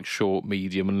basically just like short,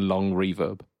 medium, and long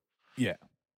reverb. Yeah.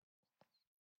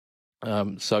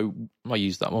 So I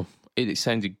used that one. It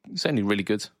sounded really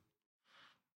good.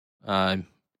 But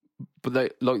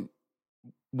they like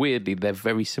weirdly they're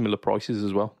very similar prices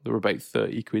as well. They're about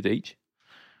 30 quid each,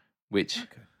 which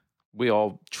We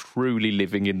are truly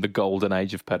living in the golden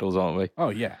age of pedals, aren't we? Oh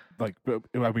yeah, like but,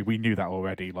 I mean, we knew that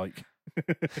already. Like,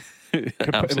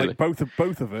 Absolutely. like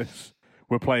both of us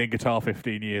were playing guitar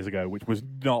 15 years ago, which was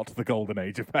not the golden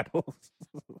age of pedals.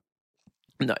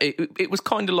 No, it was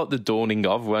kind of like the dawning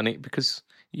of, wasn't it? Because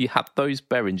you had those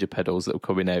Behringer pedals that were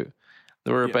coming out.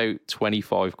 They were about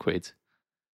 25 quid.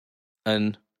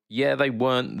 And yeah, they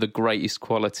weren't the greatest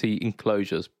quality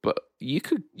enclosures, but you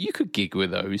could gig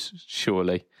with those,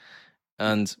 surely.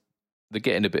 And they're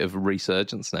getting a bit of a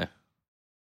resurgence now.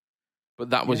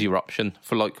 But that was your option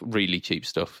for like really cheap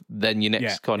stuff. Then your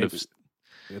next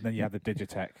and then you had the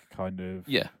Digitech kind of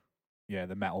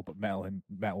the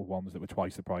metal ones that were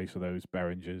twice the price of those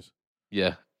Behringers.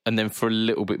 Yeah, and then for a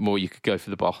little bit more, you could go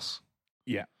for the Boss.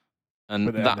 Yeah, and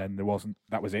then there wasn't.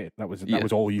 That was it. That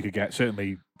was all you could get.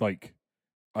 Certainly, like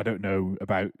I don't know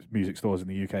about music stores in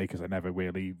the UK because I never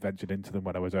really ventured into them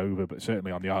when I was over. But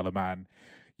certainly on the Isle of Man,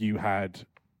 you had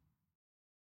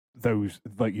those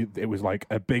it was like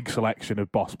a big selection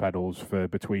of Boss pedals for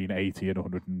between 80 and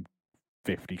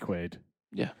 150 quid.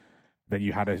 Yeah. Then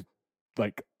you had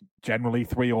generally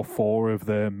 3 or 4 of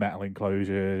the metal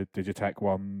enclosure Digitech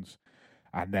ones,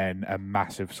 and then a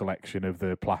massive selection of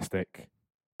the plastic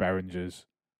Behringers,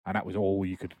 and that was all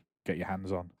you could get your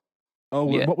hands on. Oh,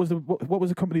 yeah. What was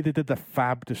the company that did the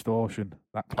Fab Distortion?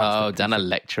 That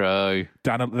Danelectro.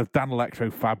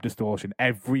 Danelectro Fab Distortion.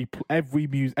 Every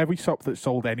shop that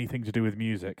sold anything to do with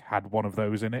music had one of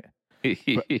those in it.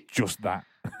 But just that.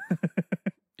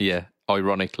 Yeah,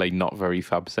 ironically, not very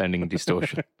fab sounding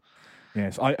distortion.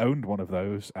 Yes, I owned one of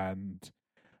those, and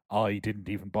I didn't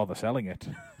even bother selling it.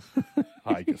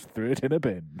 I just threw it in a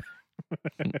bin.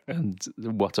 And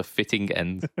what a fitting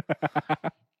end.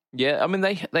 Yeah, I mean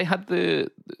they had the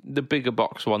bigger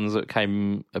box ones that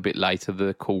came a bit later,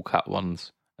 the Cool Cat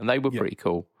ones, and they were pretty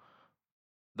cool.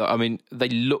 I mean, they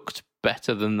looked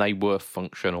better than they were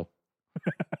functional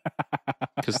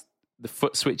because the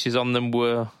foot switches on them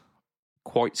were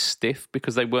quite stiff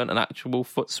because they weren't an actual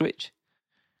foot switch.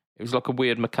 It was like a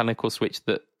weird mechanical switch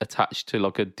that attached to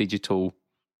like a digital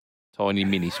tiny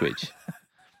mini switch.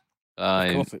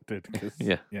 Of course it did.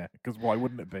 Because why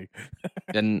wouldn't it be?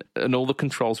 and all the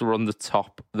controls were on the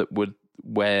top that would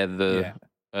where the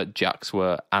jacks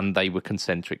were, and they were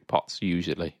concentric pots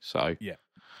usually. So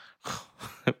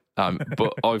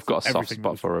but I've got a soft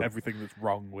spot for them. Everything that's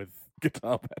wrong with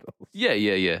guitar pedals.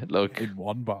 Yeah. Like in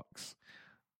one box.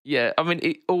 Yeah, I mean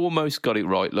it almost got it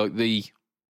right. Like the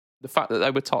fact that they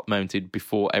were top mounted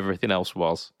before everything else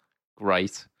was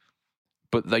great,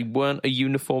 but they weren't a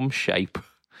uniform shape.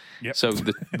 Yep. So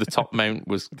the top mount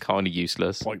was kind of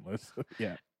useless. Pointless.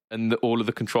 Yeah. And all of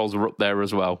the controls were up there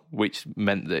as well, which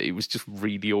meant that it was just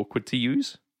really awkward to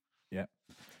use. Yeah.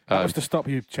 That was to stop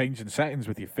you changing settings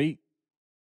with your feet.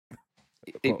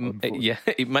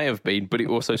 It may have been, but it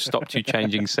also stopped you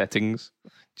changing settings.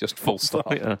 Just full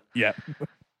stop. Yeah.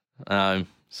 But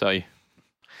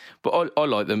I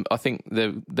like them. I think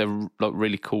they're like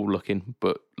really cool looking,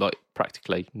 but like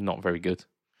practically not very good.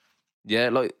 Yeah,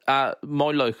 like my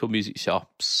local music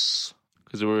shops,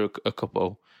 because there were a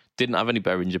couple, didn't have any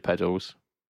Behringer pedals.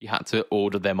 You had to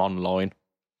order them online.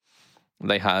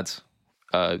 They had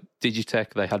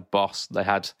Digitech, they had Boss, they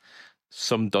had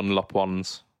some Dunlop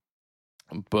ones,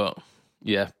 but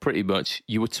yeah, pretty much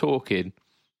you were talking.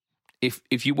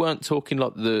 If you weren't talking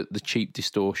like the cheap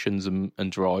distortions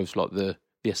and drives like the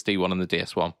SD1 and the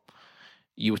DS1,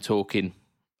 you were talking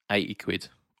 80 quid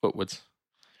upwards.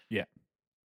 Yeah.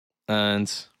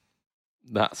 And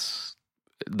that's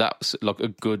like a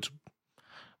good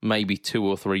maybe 2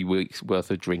 or 3 weeks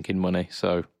worth of drinking money.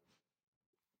 So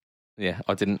yeah,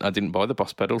 I didn't buy the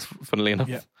Boss pedals, funnily enough.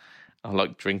 Yeah. I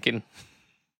like drinking.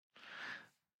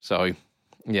 So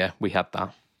yeah, we had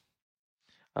that.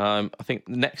 I think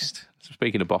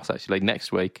speaking of Boss, actually,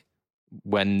 next week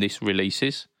when this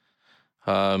releases,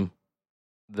 the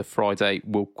Friday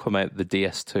will come out the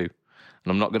DS2.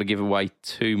 And I'm not going to give away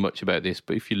too much about this,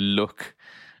 but if you look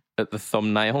at the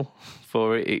thumbnail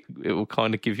for it, it will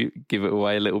kind of give it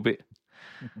away a little bit.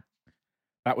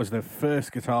 That was the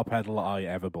first guitar pedal I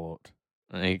ever bought.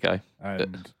 There you go.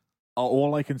 And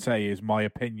all I can say is my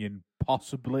opinion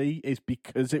possibly is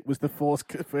because it was the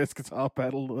first guitar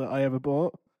pedal that I ever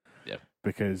bought. Yeah.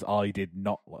 Because I did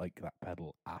not like that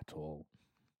pedal at all.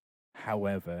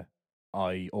 However,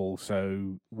 I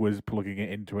also was plugging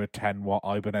it into a 10-watt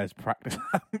Ibanez practice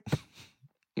amp.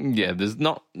 Yeah, there's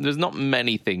not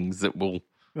many things that will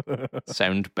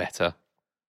sound better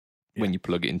when you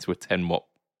plug it into a 10-watt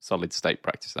solid state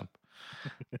practice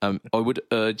amp. I would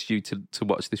urge you to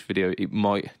watch this video. It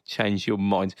might change your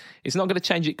mind. It's not going to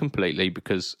change it completely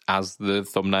because, as the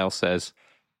thumbnail says,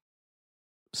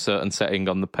 certain setting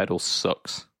on the pedal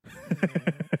sucks.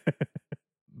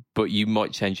 But you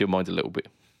might change your mind a little bit.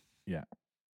 Yeah.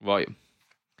 Right.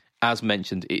 As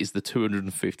mentioned, it is the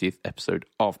 250th episode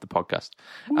of the podcast.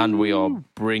 Woo! And we are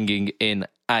bringing in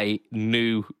a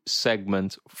new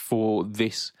segment for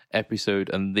this episode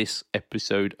and this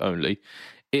episode only.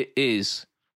 It is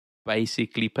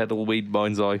basically Pedal Weed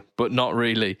Mind's Eye, but not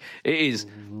really. It is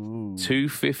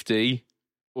 250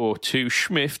 or 2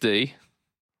 schmifty.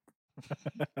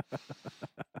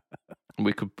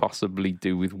 We could possibly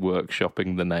do with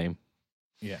workshopping the name.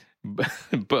 Yeah.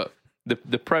 But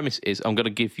the premise is I'm going to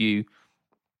give you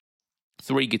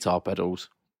 3 guitar pedals.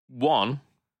 One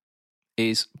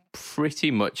is pretty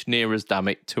much near as damn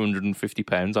it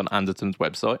 £250 on Anderton's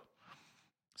website.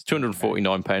 It's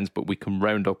 £249, but we can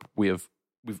round up. We've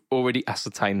already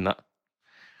ascertained that.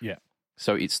 Yeah.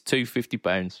 So it's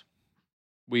 £250.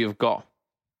 We have got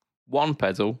one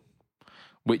pedal,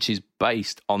 which is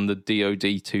based on the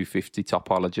DoD 250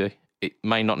 topology. It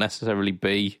may not necessarily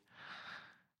be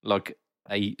like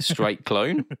a straight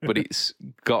clone, but it's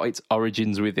got its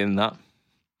origins within that.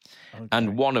 Okay.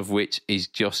 And one of which is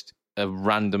just a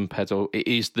random pedal. It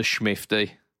is the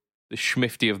Schmifty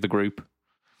of the group.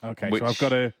 Okay, so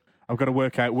I've got to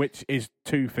work out which is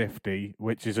 250,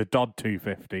 which is a Dodd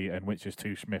 250, and which is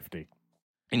 2 Schmifty.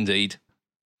 Indeed.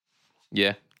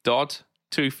 Yeah, Dodd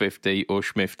 250 or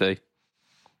Schmifty.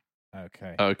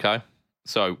 Okay.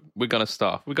 So we're gonna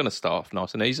start. We're gonna start off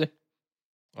nice and easy,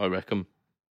 I reckon.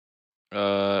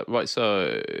 Right.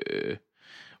 So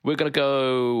we're gonna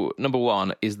go. Number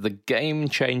 1 is the Game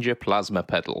Changer Plasma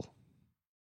pedal.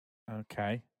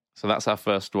 Okay. So that's our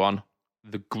first one.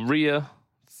 The Greer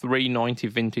 390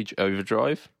 Vintage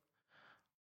Overdrive,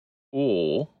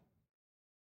 or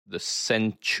the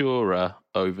Centura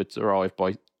Overdrive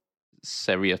by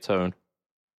Seriatone.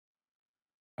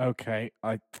 Okay.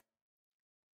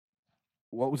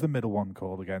 What was the middle one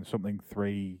called again? Something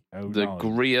 309. The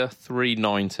Greer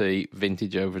 390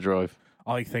 Vintage Overdrive.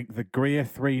 I think the Greer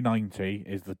 390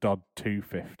 is the Dodd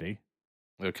 250.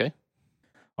 Okay.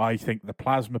 I think the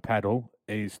plasma pedal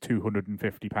is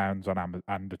 £250 on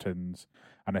Anderton's,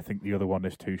 and I think the other one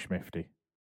is 2 Schmifty.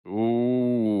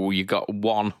 Ooh, you got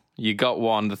one. The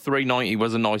 390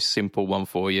 was a nice, simple one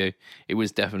for you. It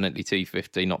was definitely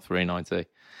 250, not 390.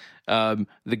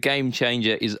 The Game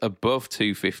Changer is above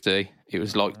 250. It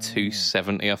was like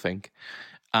 270, I think.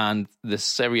 And the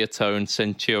Seriatone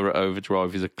Centura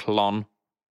Overdrive is a clon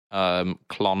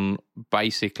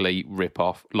basically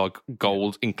rip-off, like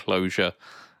gold enclosure,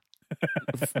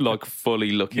 like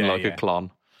fully looking like a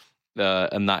clon.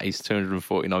 And that is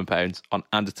 £249 on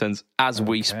Anderton's as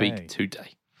we speak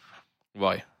today.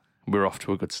 Right, we're off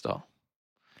to a good start.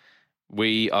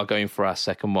 We are going for our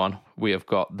second one. We have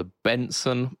got the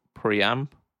Benson preamp.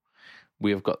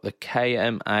 We have got the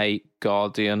KMA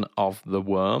Guardian of the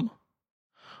Worm.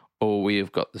 Or we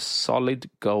have got the Solid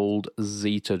Gold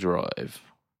Zeta Drive.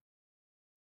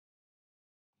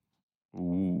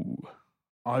 Ooh.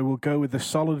 I will go with the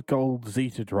Solid Gold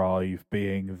Zeta Drive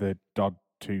being the Dodd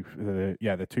the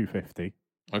 250.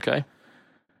 Okay.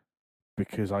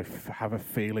 Because I have a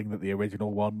feeling that the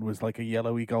original one was like a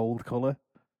yellowy gold colour.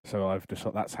 So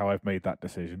that's how I've made that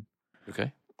decision.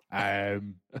 Okay. I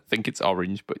think it's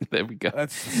orange, but there we go.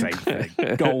 That's the same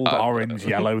thing. Gold, orange,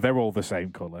 yellow, they're all the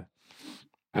same colour.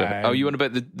 You want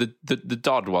about the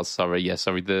Dodd was, sorry. Yeah,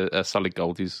 sorry, the Solid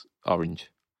Gold is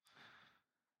orange.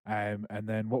 And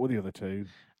then what were the other two?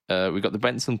 We've got the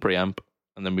Benson preamp,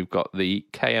 and then we've got the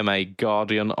KMA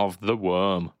Guardian of the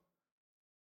Worm.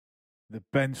 The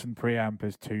Benson preamp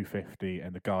is 250,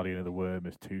 and the Guardian of the Worm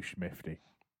is 2 Schmifty.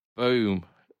 Boom.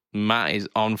 Matt is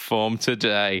on form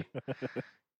today.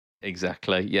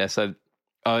 Exactly. Yeah, so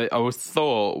I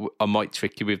thought I might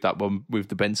trick you with that one, with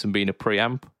the Benson being a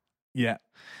preamp. Yeah.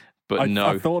 But no.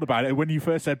 I thought about it. When you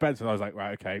first said Benson, I was like,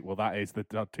 right, okay, well, that is the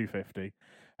 250.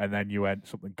 And then you went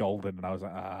something golden, and I was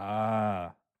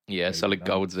like, Yeah, Solid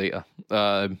Gold Zeta.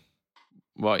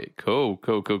 Right, cool.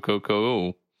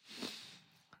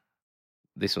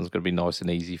 This one's going to be nice and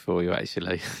easy for you,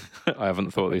 actually. I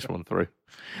haven't thought this one through.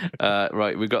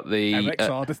 Right, we've got the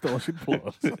MXR Distortion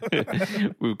Plus.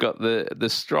 We've got the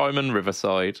Strymon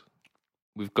Riverside.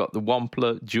 We've got the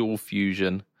Wampler Dual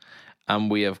Fusion,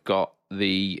 and we have got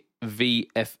the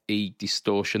VFE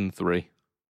Distortion 3.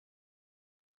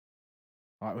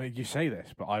 I mean, you say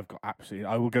this, but I've got absolutely.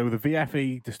 I will go with the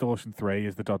VFE Distortion 3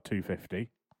 is the Dodd 250.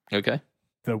 Okay.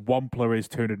 The Wampler is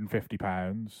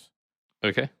 £250.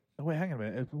 Okay. Oh, wait, hang on a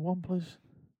minute. The Wamplers.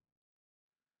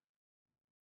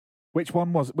 Which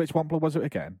Wampler was it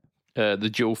again? The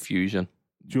Dual Fusion.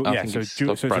 So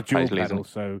it's a dual pedal.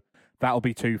 So That'll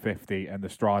be 250, and the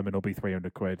Strymon will be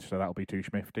 300 quid. So that'll be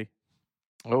 250.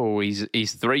 Oh,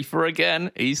 he's 3 for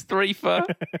again. He's 3 for.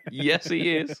 Yes,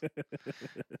 he is.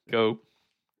 Go.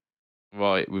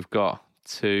 Right, we've got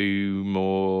 2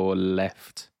 more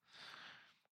left.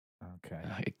 Okay.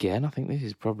 Again, I think this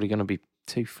is probably going to be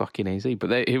too fucking easy.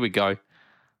 But here we go.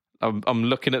 I'm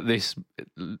looking at this.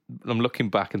 I'm looking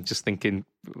back and just thinking,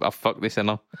 I'll fuck this in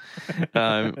on.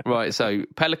 Right, so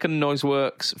Pelican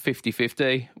Noiseworks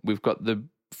 50/50. We've got the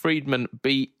Friedman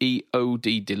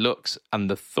BEOD Deluxe and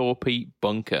the Thorpe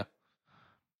Bunker.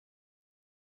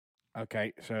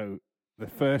 Okay, so the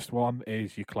first one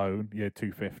is your clone, your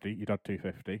 250. You'd had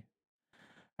 250.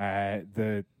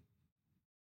 The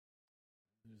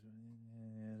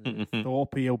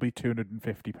Thorpe will be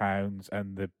 £250,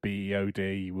 and the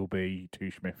BEOD will be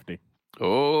 250.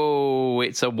 Oh,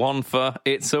 it's a one for.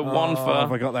 It's a one for.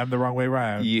 Have I got them the wrong way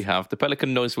round? You have. The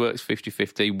Pelican Noiseworks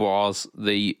 50/50 was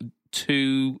the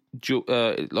two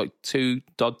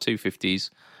Dodd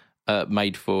 250s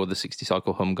made for the 60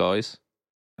 Cycle Hum guys.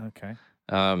 Okay.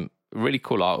 Really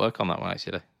cool artwork on that one,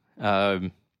 actually. I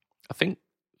think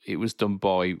it was done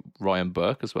by Ryan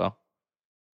Burke as well.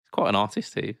 He's quite an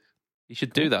artist, he. He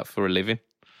should do that for a living.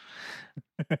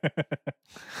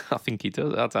 I think he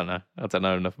does. I don't know. I don't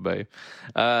know enough about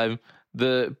him.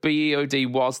 The BEOD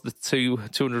was the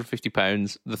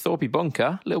 £250. The Thorpe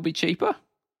Bunker, a little bit cheaper.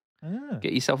 Ah.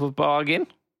 Get yourself a bargain.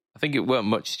 I think it weren't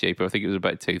much cheaper. I think it was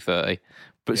about $230.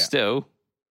 But still,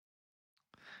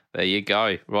 there you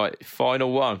go. Right,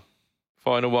 final one.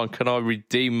 Final one. Can I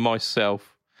redeem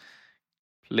myself?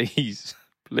 Please.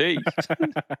 Please.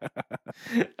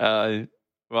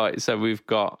 Right, so we've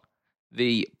got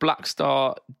the Black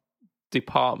Star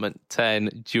Department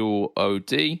 10 Dual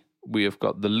OD. We have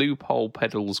got the Loophole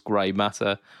Pedals Grey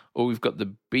Matter. Or we've got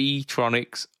the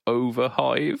B-Tronics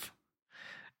Overhive.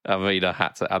 I mean, I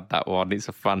had to add that one. It's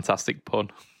a fantastic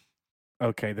pun.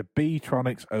 Okay, the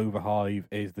B-Tronics Overhive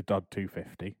is the Dodd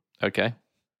 250. Okay.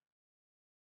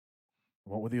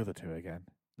 What were the other two again?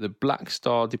 The Black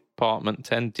Star Department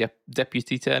 10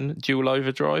 Deputy 10 Dual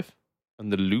Overdrive.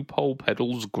 And the Loophole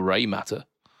Pedals Grey Matter.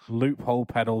 Loophole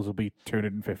Pedals will be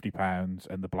 £250,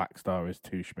 and the Black Star is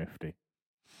 £250.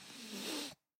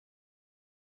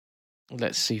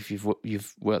 Let's see if you've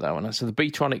worked that one out. So the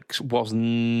B-Tronics was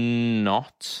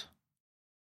not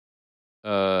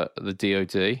the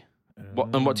DOD.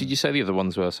 What did you say the other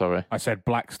ones were? Sorry, I said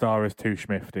Black Star is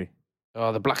 £250.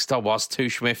 Oh, the Black Star was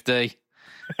 £250.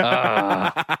 So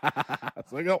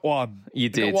I got one. You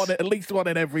did. Got one, at least one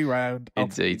in every round.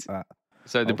 Indeed.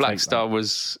 So the Black Star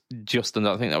was just under,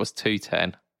 I think that was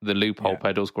 210. The Loophole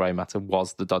Pedals Grey Matter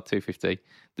was the Dodd 250.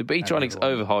 The B-Tronics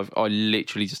Overhive, I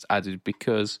literally just added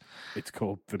because it's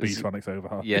called the B-Tronics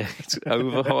Overhive. Yeah, it's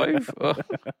Overhive. Oh,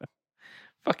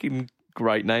 fucking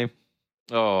great name.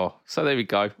 Oh, so there we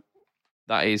go.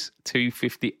 That is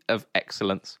 250 of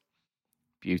excellence.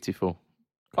 Beautiful.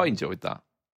 I enjoyed that.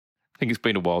 I think it's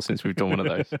been a while since we've done one of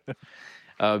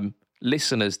those.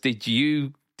 Listeners, did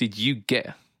you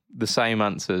get the same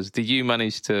answers? Did you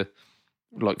manage to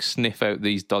sniff out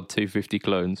these Dodd 250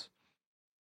 clones?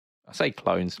 I say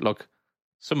clones,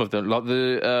 some of them,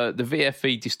 the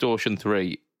VFE Distortion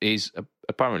 3 is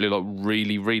apparently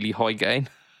really, really high gain.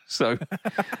 So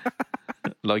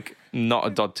not a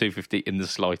Dodd 250 in the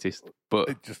slightest, but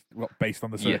it just based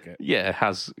on the circuit. Yeah, it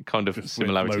has kind of just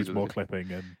similarities. Loads more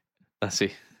clipping and that's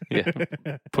it. Yeah,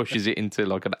 pushes it into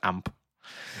an amp.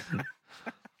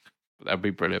 That'd be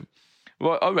brilliant.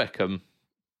 Well, I reckon.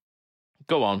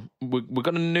 Go on. We're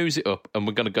going to news it up and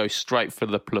we're going to go straight for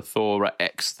the Plethora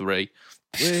X3.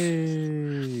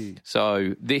 Whee!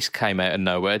 So this came out of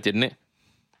nowhere, didn't it?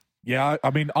 Yeah, I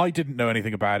mean, I didn't know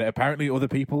anything about it. Apparently, other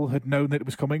people had known that it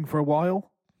was coming for a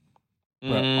while.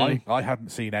 But I hadn't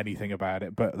seen anything about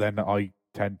it. But then I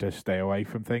tend to stay away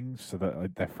from things so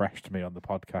that they're fresh to me on the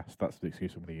podcast. That's the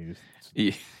excuse I'm going to use.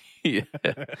 Yeah.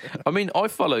 I mean, I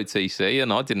followed TC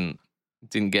and I didn't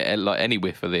get any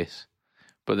whiff of this.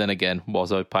 But then again,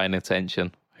 was I paying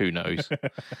attention? Who knows?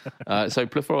 So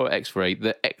Plethora X3,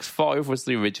 the X5 was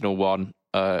the original one.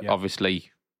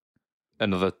 Obviously,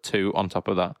 another 2 on top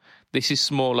of that. This is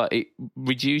smaller. It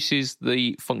reduces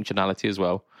the functionality as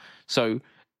well. So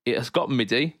it has got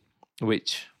MIDI,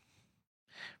 which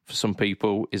for some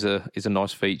people is a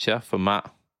nice feature. For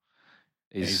Matt,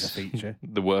 is a feature.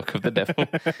 The work of the devil.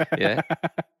 Yeah,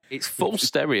 it's full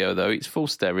stereo though. It's full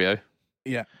stereo.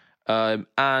 Yeah.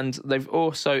 And they've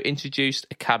also introduced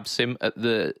a cab sim at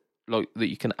the that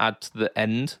you can add to the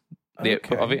end, the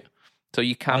output of it. So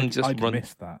you can I'd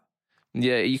missed that.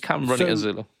 Yeah, you can run it as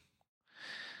a.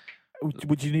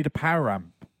 Would you need a power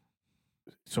amp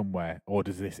somewhere, or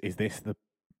is this the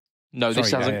No,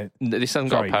 this hasn't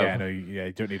got a power. Yeah, no, yeah,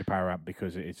 you don't need a power amp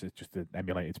because it's just an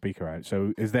emulated speaker out.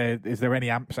 So is there any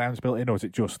amp sounds built in, or is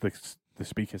it just the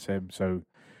speaker sim? So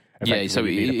yeah, so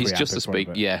it's just a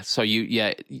speaker. Yeah, so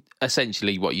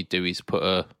essentially what you do is put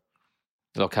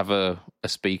have a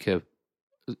speaker,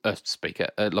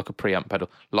 like a preamp pedal,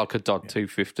 like a DOD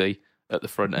 250 at the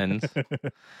front end.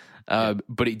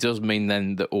 But it does mean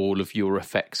then that all of your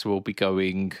effects will be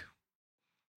going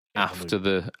after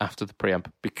the preamp,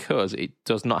 because it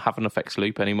does not have an effects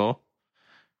loop anymore,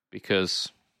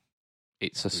 because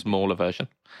it's a smaller version,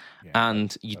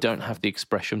 and you don't have the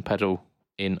expression pedal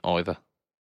in either.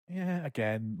 Yeah,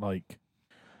 again, like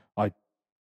I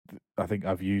think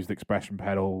I've used expression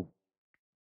pedal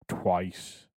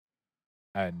twice,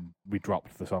 and we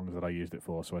dropped the songs that I used it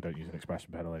for, so I don't use an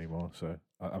expression pedal anymore. So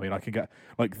I mean, I can get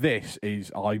like this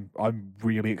is I'm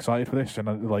really excited for this, and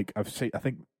I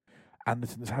think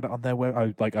Anderton's had it on their web.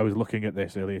 I was looking at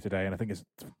this earlier today, and I think it's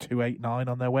 289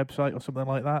 on their website or something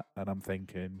like that. And I'm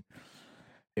thinking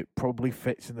it probably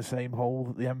fits in the same hole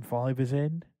that the M5 is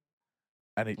in,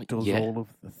 and it does all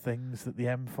of the things that the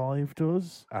M5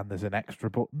 does. And there's an extra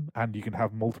button, and you can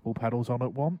have multiple pedals on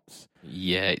at once.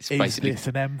 Yeah, it's basically. Is this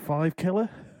an M5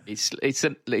 killer? It's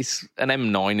an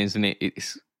M9, isn't it?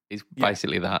 It's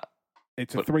basically that.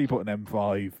 It's a 3-button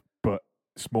M5, but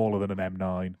smaller than an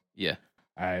M9. Yeah.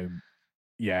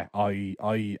 Yeah, I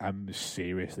am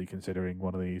seriously considering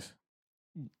one of these.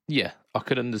 Yeah, I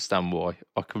could understand why.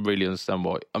 I could really understand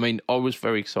why. I mean, I was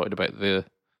very excited about the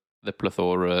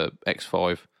Plethora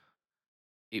X5.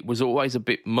 It was always a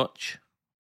bit much.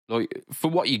 Like, for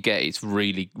what you get, it's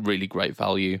really, really great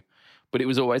value. But it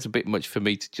was always a bit much for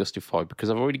me to justify,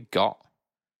 because I've already got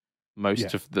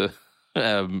most of the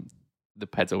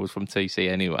pedals from TC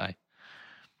anyway.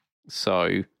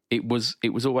 So it was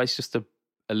always just a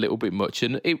little bit much,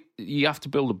 and you have to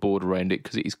build a board around it,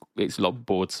 because it's like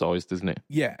board sized, isn't it?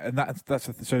 Yeah, and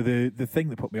so the thing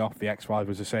that put me off the X5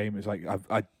 was the same. It's like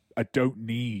I don't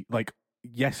need, like,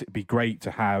 yes, it'd be great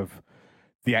to have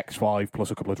the X5 plus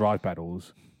a couple of drive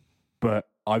pedals, but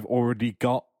I've already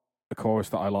got a chorus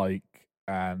that I like,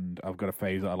 and I've got a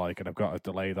phase that I like, and I've got a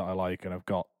delay that I like, and I've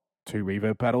got 2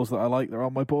 reverb pedals that I like that are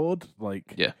on my board.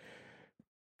 Like, yeah.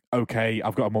 Okay,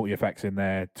 I've got a multi-effects in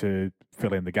there to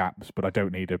fill in the gaps, but I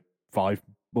don't need a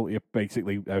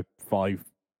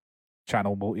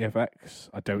 5-channel multi-effects.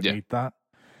 I don't need that.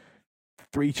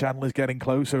 3-channel is getting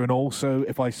closer, and also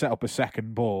if I set up a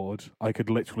second board, I could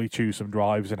literally choose some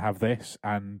drives and have this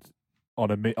and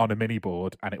on a mini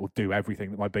board, and it will do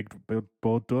everything that my big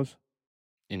board does.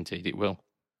 Indeed, it will.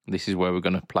 This is where we're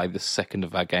going to play the second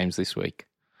of our games this week.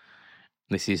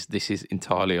 This is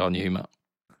entirely on you, Matt.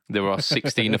 There are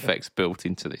 16 effects built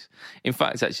into this. In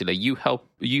fact, actually, you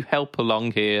help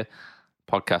along here,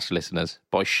 podcast listeners,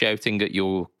 by shouting at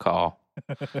your car.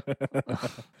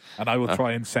 And I will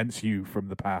try and sense you from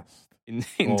the past.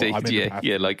 Indeed,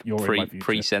 yeah, like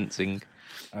pre-sensing.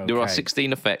 Okay. There are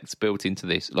 16 effects built into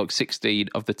this, like 16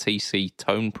 of the TC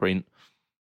tone print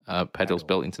pedals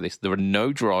built into this. There are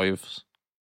no drives.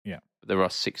 Yeah. But there are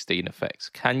 16 effects.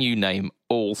 Can you name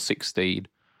all 16?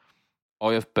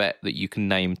 I have bet that you can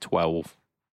name 12.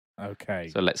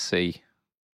 Okay. So let's see.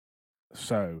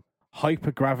 So,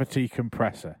 hypergravity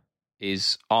compressor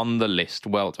is on the list.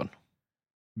 Well done.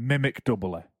 Mimic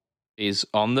doubler is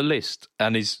on the list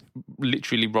and is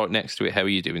literally right next to it. How are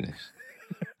you doing this?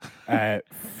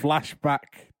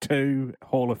 Flashback 2,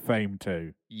 Hall of Fame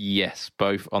 2. Yes,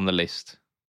 both on the list.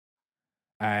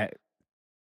 Is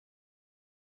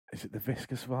it the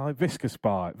Viscous Vibe? Viscous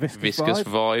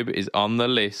Vibe is on the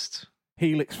list.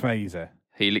 Helix Phaser.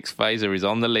 Helix Phaser is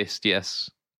on the list,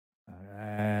 yes.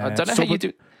 I don't know how you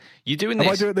do. You're doing this.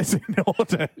 Am I doing this in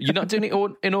order? You're not doing it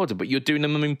in order, but you're doing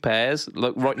them in pairs,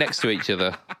 like right next to each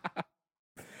other.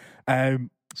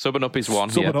 Sub and up is one.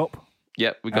 Sub and up.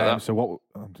 Yep, we got that. So what?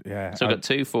 Yeah. So I've got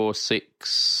 2, 4, 6,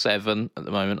 7 at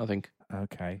the moment, I think.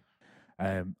 Okay.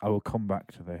 I will come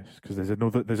back to this because there's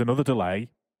another delay.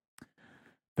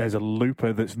 There's a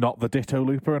looper that's not the Ditto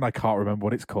looper, and I can't remember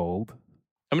what it's called.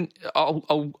 I mean,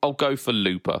 I'll go for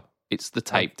looper. It's the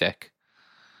tape deck.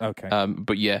 Okay.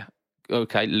 But yeah,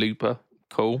 okay, looper,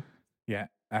 cool. Yeah.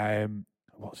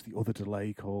 What's the other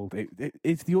delay called?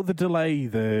 Is the other delay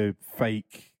the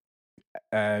fake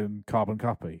carbon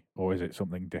copy, or is it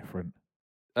something different?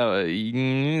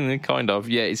 Kind of.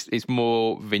 Yeah, it's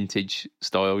more vintage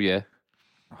style. Yeah.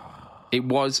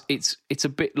 It's a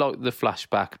bit like the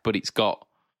Flashback, but it's got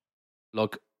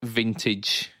like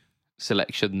vintage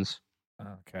selections.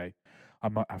 Okay, I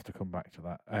might have to come back to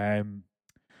that.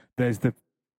 There's the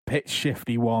pitch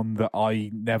shifty one that I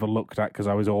never looked at because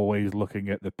I was always looking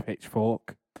at the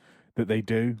pitchfork that they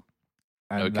do.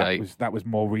 and Okay. that was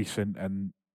more recent.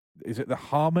 And is it the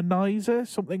harmonizer?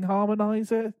 Something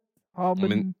harmonizer? I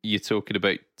mean, you're talking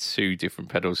about two different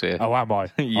pedals here. Oh, am I?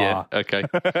 Yeah, okay.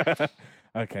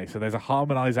 Okay, so there's a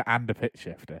harmonizer and a pitch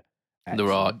shifter.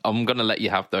 There are. Excellent. I'm going to let you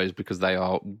have those because they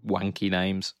are wanky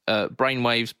names.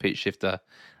 Brainwaves, pitch shifter,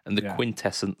 and the Yeah.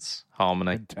 Quintessence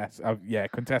harmony.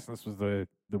 Quintessence was the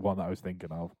one that I was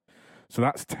thinking of. So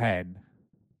that's 10.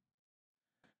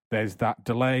 There's that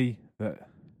delay that...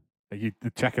 Are you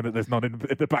checking that there's none in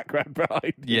the background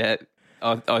behind? Yeah,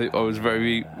 I was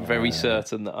very, very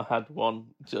certain that I had one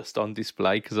just on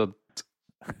display because I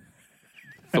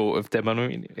thought of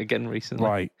demoing it again recently.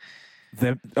 Right.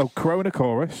 Corona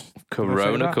Chorus.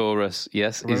 Corona Chorus,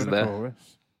 yes, Corona is there.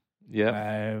 Chorus.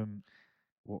 Yeah.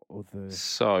 What other...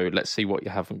 So let's see what you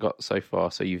haven't got so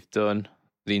far. So you've done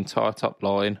the entire top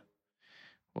line.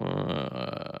 So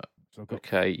I've got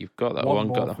Okay, you've got that one one.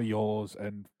 more Got that. for yours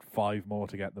and 5 more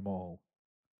to get them all.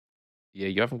 Yeah,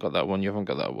 you haven't got that one. You haven't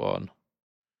got that one.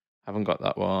 Haven't got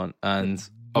that one. And There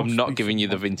I'm must not be giving you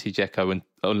the some- vintage Echo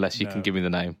unless you can No. give me the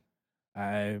name.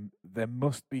 There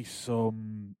must be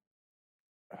some...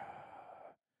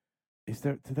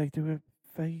 Do they do a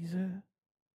phaser?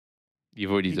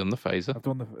 You've already done the phaser. I've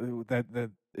done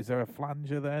the... Is there a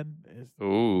flanger then?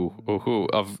 Ooh,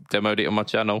 I've demoed it on my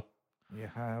channel. You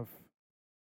have...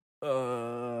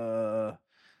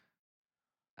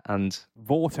 And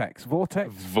Vortex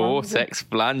Vortex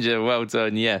flanger. Well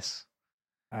done, yes.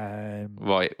 flanger?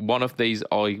 Right, one of these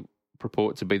I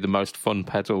purport to be the most fun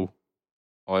pedal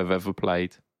I've ever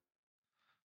played.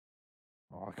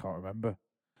 I can't remember.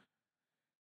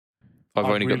 I've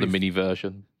I'm only got the really mini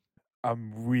version.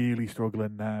 I'm really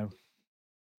struggling now.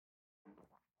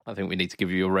 I think we need to give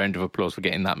you a round of applause for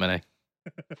getting that many.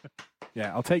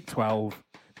 Yeah, I'll take 12.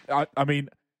 I mean,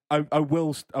 I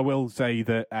will say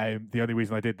that the only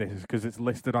reason I did this is because it's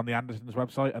listed on the Andersons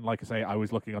website, and like I say, I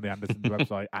was looking on the Andersons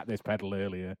website at this pedal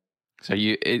earlier. So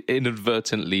you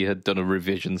inadvertently had done a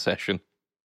revision session.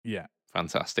 Yeah.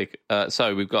 Fantastic.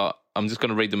 So we've got, I'm just going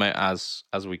to read them out as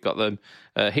we got them.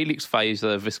 Helix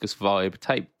Phaser, Viscous Vibe,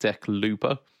 Tape Deck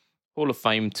Looper, Hall of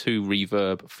Fame 2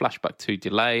 Reverb, Flashback 2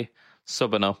 Delay,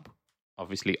 Sub and Up,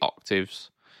 obviously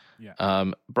octaves. Yeah.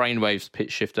 Brainwaves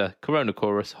Pitch Shifter, Corona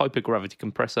Chorus, Hypergravity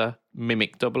Compressor,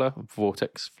 Mimic Doubler,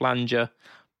 Vortex Flanger,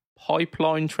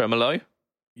 Pipeline Tremolo,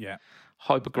 Yeah.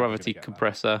 Hypergravity get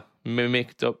Compressor,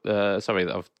 Mimic sorry,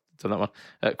 I've done that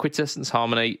one. Quintessence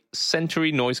Harmony,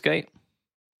 Century Noise Gate,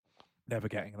 Never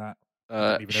getting that.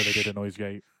 I didn't even know they did a noise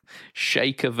gate.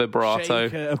 Shaker Vibrato,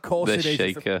 Shaker, of course the it is. It's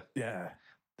Shaker, yeah.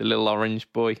 the little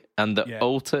orange boy, and the Yeah.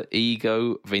 Alter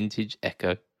Ego Vintage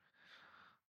Echo.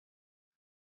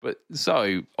 But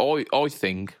so I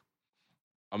think,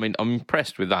 I mean, I'm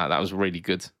impressed with that. That was really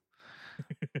good.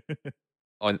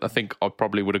 I think I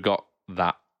probably would have got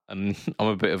that, and I'm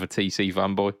a bit of a TC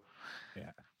fanboy.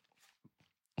 Yeah.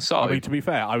 So I mean, to be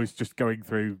fair, I was just going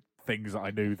through things that I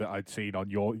knew that I'd seen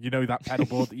on your, that pedal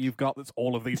board that you've got that's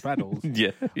all of these pedals. yeah.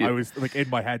 I was like in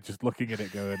my head just looking at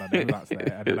it going, I know that's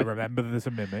there. And then I remember there's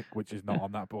a Mimic, which is not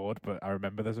on that board, but I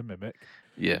remember there's a Mimic.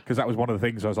 Yeah. Because that was one of the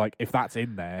things I was like, if that's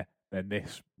in there, then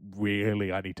this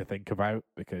really I need to think about,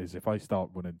 because if I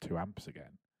start running 2 amps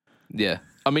again. Yeah.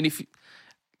 I mean, if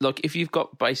you've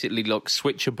got basically like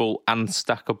switchable and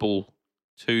stackable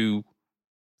 2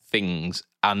 things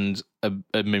and a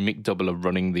Mimic doubler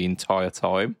running the entire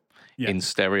time in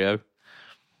stereo,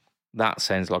 that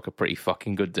sounds like a pretty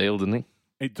fucking good deal, doesn't it?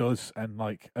 It does. And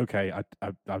like, okay,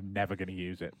 I'm never going to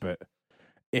use it, but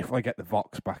if I get the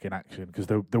Vox back in action, because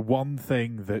the one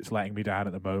thing that's letting me down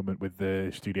at the moment with the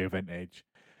Studio Vintage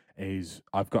is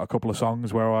I've got a couple of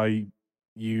songs where I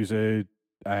use the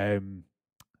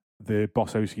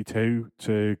Bossowski 2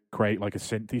 to create like a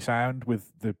synthy sound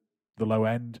with the low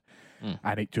end,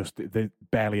 and it just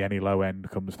barely any low end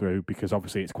comes through, because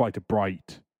obviously it's quite a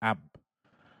bright amp.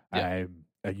 And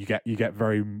you get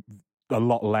a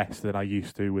lot less than I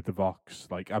used to with the Vox.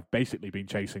 Like, I've basically been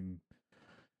chasing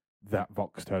that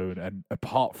Vox tone, and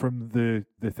apart from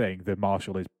the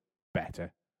Marshall is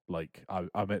better. Like,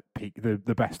 I'm at peak,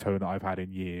 the best tone that I've had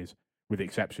in years, with the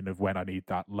exception of when I need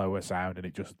that lower sound, and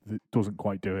it just doesn't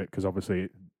quite do it, because obviously,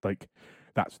 like,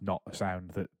 that's not a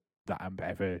sound that amp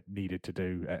ever needed to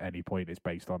do at any point. It's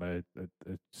based on a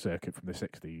circuit from the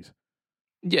 60s.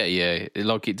 Yeah.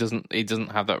 Like, it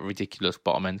doesn't have that ridiculous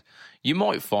bottom end. You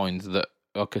might find that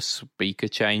like a speaker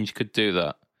change could do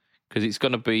that, because it's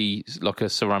going to be like a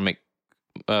ceramic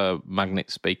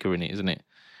magnet speaker in it, isn't it?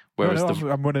 Whereas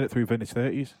I'm running it through Vintage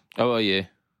 30s. Oh yeah,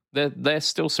 they're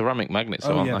still ceramic magnets,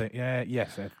 aren't they?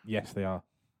 Yes, they are.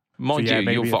 Mind So, you, your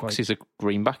maybe Vox is a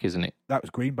greenback, isn't it? That was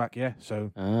greenback, yeah.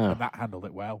 So and that handled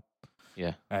it well.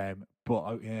 Yeah.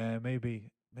 But yeah, maybe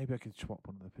I could swap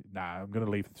one of the. Nah, I'm gonna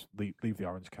leave the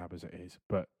orange cab as it is.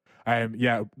 But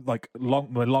yeah, like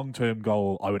my long term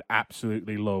goal, I would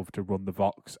absolutely love to run the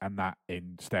Vox and that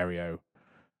in stereo,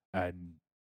 and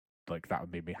like that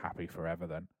would make me happy forever.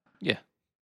 Then. Yeah.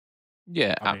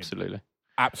 Yeah, I mean, absolutely.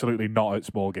 absolutely not at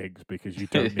small gigs because you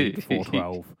don't need the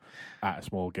 412 at a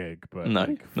small gig. But No,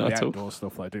 like, for not the at all. outdoor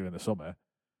stuff that I do in the summer,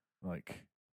 like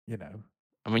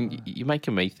I mean, you're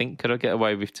making me think. Could I get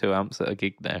away with 2 amps at a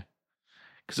gig now?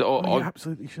 Because you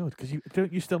absolutely should. Because you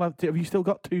still have you still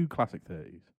got 2 classic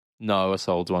 30s? No, I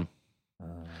sold one,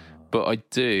 but I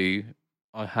do.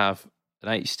 I have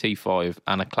an HT5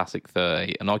 and a classic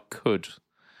 30, and I could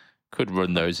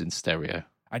run those in stereo.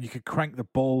 And you could crank the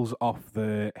balls off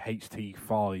the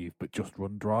HT5, but just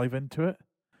run drive into it,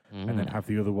 and then have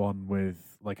the other one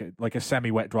with like a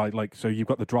semi-wet drive. Like, so you've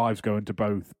got the drives going to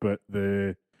both, but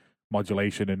the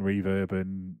modulation and reverb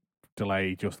and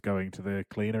delay just going to the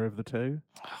cleaner of the 2.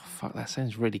 Oh, fuck, that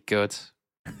sounds really good.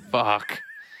 Fuck.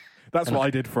 That's what I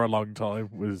did for a long time.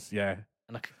 Was yeah.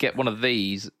 And I could get one of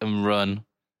these and run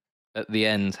at the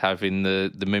end, having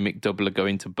the Mimic doubler go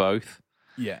into both.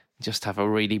 Yeah. Just have a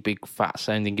really big fat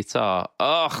sounding guitar.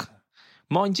 Ugh.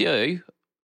 Mind you,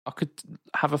 I could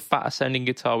have a fatter sounding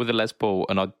guitar with a Les Paul,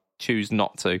 and I'd choose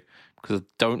not to because I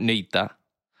don't need that.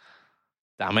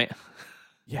 Damn it.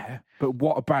 Yeah, but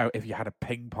what about if you had a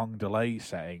ping pong delay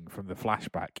setting from the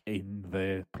flashback in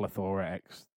the Plethora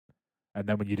X, and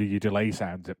then when you do your delay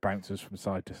sounds, it bounces from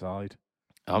side to side?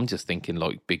 I'm just thinking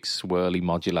like big swirly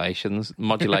modulation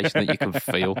that you can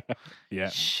feel. Yeah.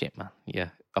 Shit, man. Yeah,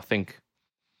 I think.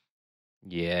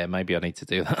 Yeah, maybe I need to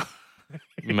do that.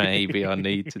 Maybe I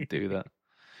need to do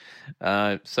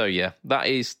that. So yeah, that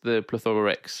is the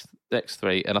Plethora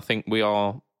X3, and I think we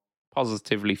are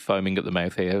positively foaming at the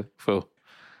mouth here for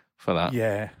that.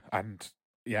 Yeah, and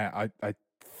yeah, I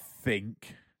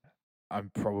think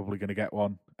I'm probably going to get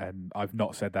one, and I've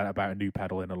not said that about a new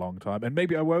pedal in a long time, and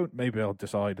maybe I won't. Maybe I'll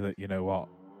decide that, you know what,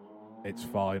 it's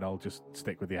fine. I'll just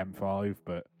stick with the M5,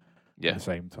 but at the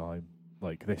same time,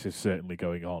 like, this is certainly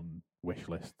going on wish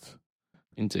lists.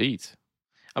 Indeed.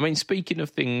 I mean, speaking of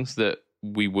things that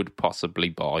we would possibly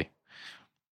buy,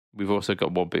 we've also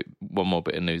got one more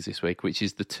bit of news this week, which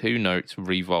is the 2 Notes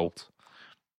Revolt.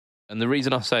 And the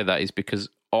reason I say that is because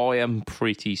I am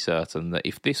pretty certain that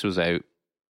if this was out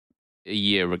a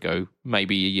year ago,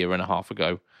 maybe a year and a half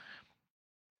ago,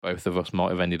 both of us might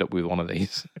have ended up with one of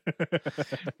these.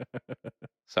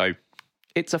 So,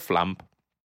 it's a flamp.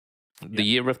 The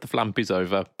year of the flamp is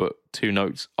over, but 2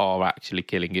 Notes are actually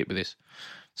killing it with this.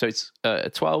 So it's a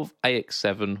 12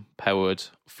 AX7 powered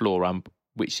floor amp,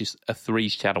 which is a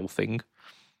 3-channel thing.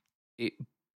 It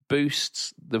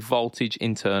boosts the voltage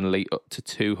internally up to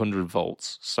 200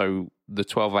 volts. So the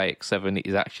 12 AX7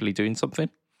 is actually doing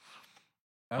something.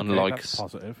 Okay, unlike, that's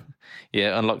positive.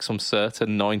 Yeah, unlike some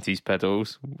certain 90s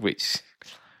pedals, which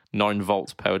 9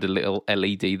 volts powered a little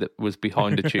LED that was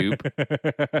behind a tube.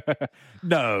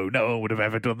 No one would have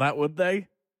ever done that, would they?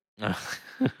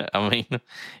 I mean,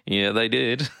 yeah, they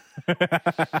did.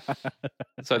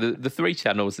 So the 3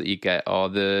 channels that you get are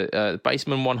the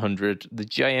Bassman 100, the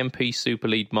JMP Super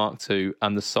Lead Mark II,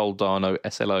 and the Soldano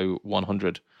SLO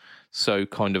 100. So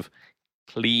kind of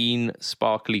clean,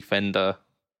 sparkly Fender,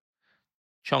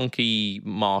 chunky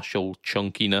Marshall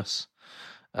chunkiness,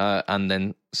 and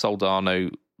then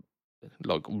Soldano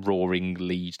like roaring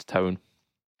lead tone.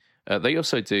 They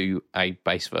also do a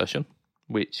bass version,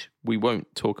 which we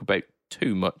won't talk about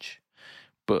too much,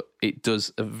 but it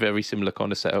does a very similar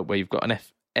kind of setup where you've got an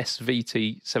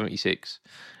SVT 76,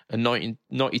 a 92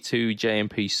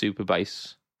 JMP Super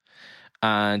Bass,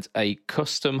 and a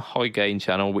custom high gain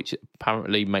channel, which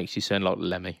apparently makes you sound like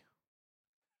Lemmy.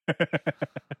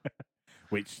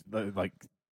 Which, like,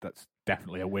 that's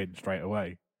definitely a win straight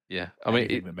away. Yeah, I mean,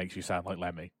 anything that makes you sound like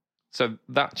Lemmy. So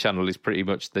that channel is pretty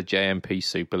much the JMP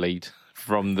Super Lead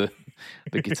from the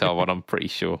guitar one, I'm pretty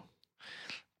sure.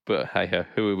 But hey,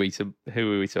 who are we to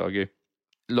argue?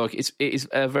 Like, it is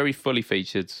a very fully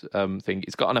featured thing.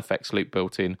 It's got an effects loop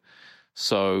built in,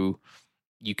 so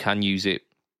you can use it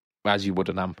as you would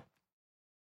an amp.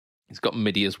 It's got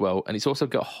MIDI as well, and it's also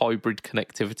got hybrid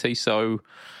connectivity. So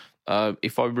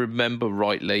if I remember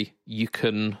rightly, you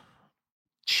can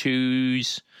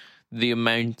choose the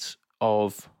amount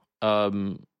of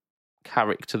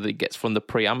character that it gets from the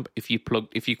preamp if you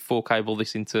 4-cable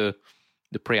this into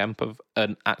the preamp of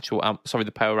an actual amp,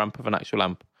 the power amp of an actual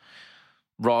amp,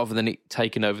 rather than it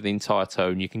taking over the entire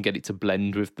tone. You can get it to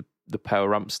blend with the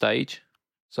power amp stage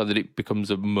so that it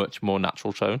becomes a much more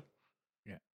natural tone.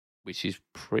 Yeah, which is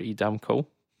pretty damn cool.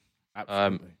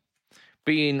 Absolutely.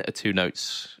 Being a 2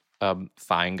 Notes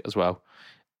Fang as well.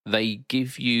 They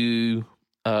give you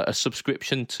a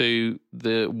subscription to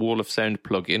the Wall of Sound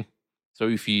plugin. So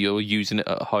if you're using it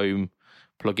at home,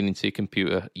 plugging into your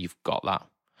computer, you've got that.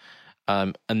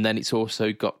 And then it's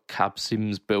also got cab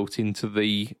sims built into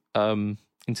the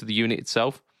unit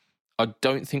itself. I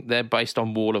don't think they're based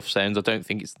on Wall of Sounds. I don't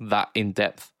think it's that in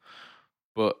depth.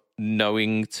 But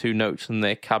knowing 2 Notes and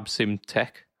their cab sim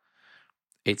tech,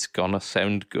 it's gonna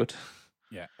sound good.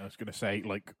 Yeah, I was gonna say,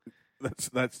 like,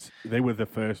 that's they were the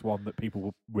first one that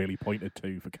people really pointed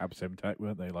to for cab sim tech,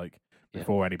 weren't they? Like,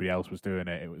 before anybody else was doing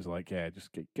it, it was like, yeah,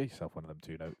 just get yourself one of them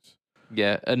 2 Notes.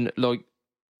 Yeah, and like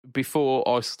before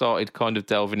I started kind of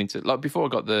delving into, like, before I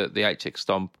got the HX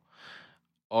Stomp,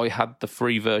 I had the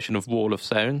free version of Wall of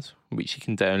Sound, which you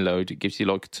can download. It gives you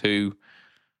like 2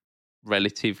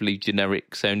 relatively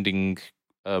generic sounding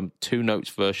 2 Notes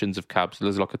versions of cabs.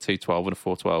 There's like a 212 and a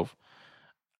 412,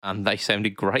 and they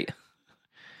sounded great.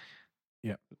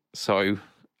 Yeah. So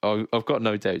I've got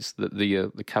no doubts that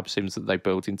the cab sims that they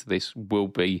built into this will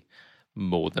be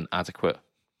more than adequate.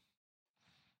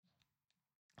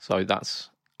 So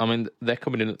they're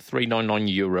coming in at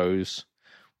 €399,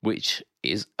 which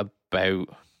is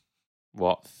about,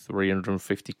 what,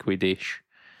 350 quid-ish.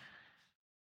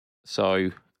 So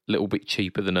a little bit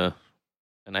cheaper than an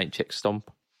HX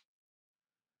Stomp.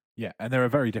 Yeah, and they're a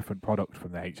very different product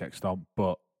from the HX Stomp,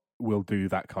 but will do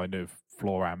that kind of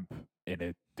floor amp in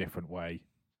a different way.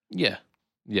 Yeah.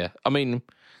 I mean,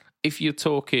 if you're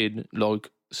talking like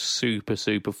super,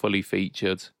 super fully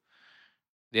featured,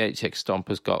 the HX Stomp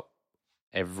has got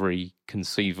every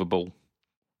conceivable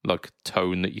like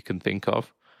tone that you can think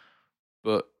of.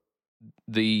 But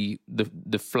the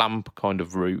flamp kind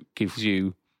of route gives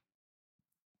you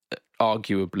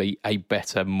arguably a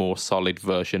better, more solid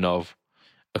version of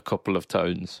a couple of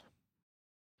tones.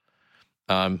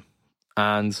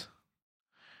 And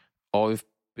I've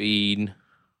been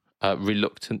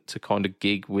reluctant to kind of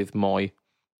gig with my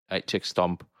HX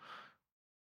Stomp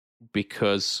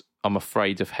because I'm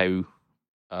afraid of how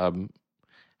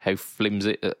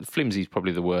flimsy is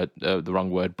probably the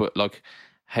wrong word, but like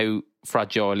how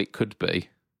fragile it could be,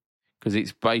 because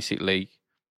it's basically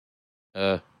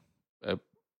a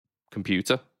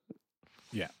computer.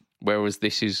 Yeah. Whereas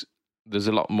there's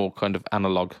a lot more kind of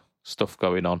analog stuff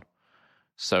going on.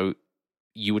 So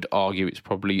you would argue it's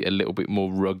probably a little bit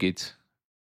more rugged,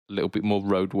 a little bit more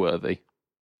roadworthy.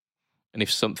 And if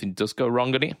something does go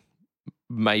wrong on it,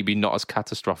 maybe not as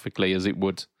catastrophically as it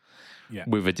would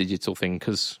with a digital thing,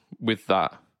 because with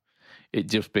that, it'd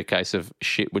just be a case of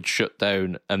shit would shut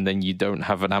down and then you don't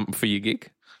have an amp for your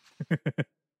gig.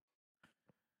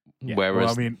 Yeah.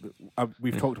 Whereas, well, I mean,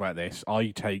 we've talked about this. I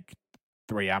take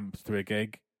 3 amps to a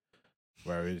gig,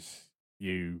 whereas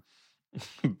you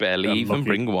barely even lucky,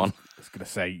 bring one. I was going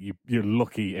to say, you're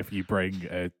lucky if you bring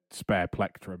a spare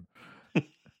plectrum.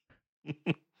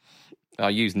 I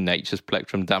use Nature's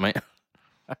Plectrum, damn it.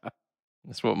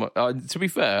 That's what to be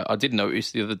fair, I did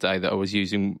notice the other day that I was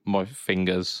using my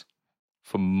fingers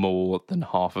for more than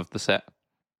half of the set.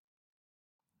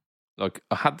 Like,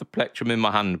 I had the plectrum in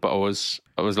my hand, but I was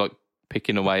like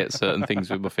picking away at certain things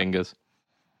with my fingers.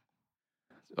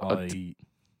 I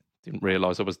didn't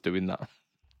realise I was doing that.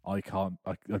 I can't,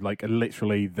 like,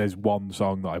 literally, there's one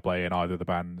song that I play in either of the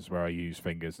bands where I use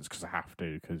fingers. It's because I have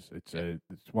to, because it's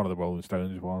one of the Rolling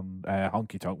Stones one,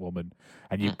 Honky Tonk Woman,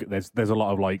 and there's a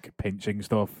lot of like pinching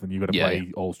stuff, and you've got to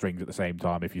play all strings at the same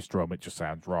time. If you strum, it just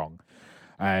sounds wrong.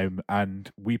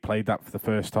 And we played that for the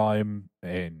first time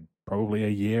in probably a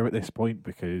year at this point,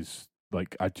 because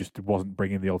like I just wasn't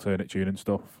bringing the alternate tune and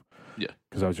stuff. Yeah,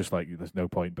 because I was just like, there's no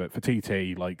point. But for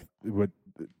TT, like, we're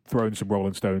throwing some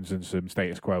Rolling Stones and some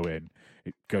Status Quo in,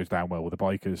 it goes down well with the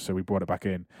bikers, so we brought it back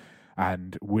in.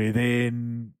 And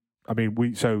within, I mean,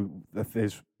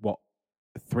 there's what,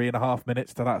 3.5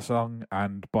 minutes to that song,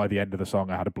 and by the end of the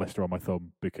song, I had a blister on my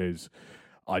thumb because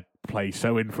I play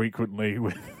so infrequently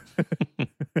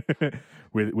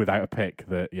without a pick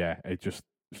that it just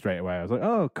straight away I was like,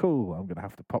 oh cool, I'm gonna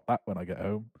have to pop that when I get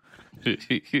home.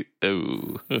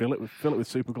 Oh. fill it with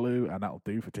super glue, and that'll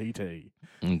do for TT.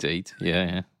 Indeed,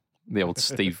 yeah. The old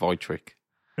Steve Vai trick.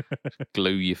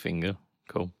 Glue your finger.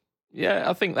 Cool. Yeah,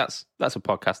 I think that's a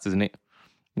podcast, isn't it?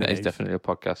 That is definitely a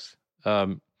podcast.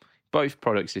 Both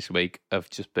products this week have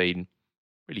just been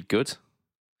really good.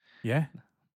 Yeah.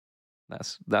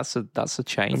 That's a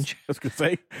change. I was gonna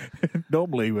say,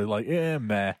 normally we're like,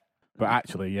 meh. But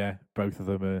actually, both of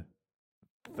them are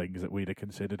things that we'd have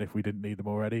considered if we didn't need them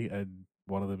already, and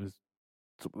one of them is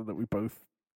something that we both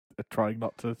are trying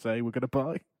not to say we're going to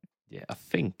buy. Yeah, I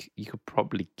think you could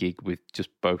probably gig with just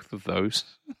both of those.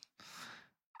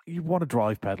 You want a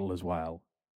drive pedal as well.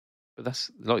 But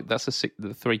that's the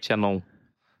 3-channel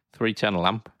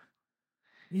amp.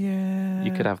 Yeah.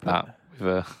 You could have that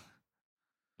with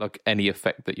any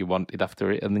effect that you wanted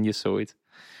after it, and then you saw it.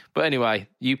 But anyway,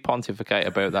 you pontificate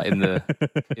about that in the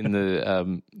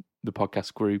the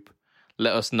podcast group.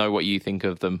 Let us know what you think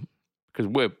of them,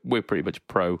 because we're pretty much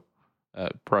pro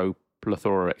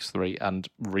Plethora X3 and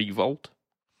Revolt.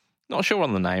 Not sure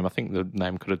on the name. I think the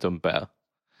name could have done better,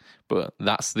 but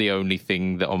that's the only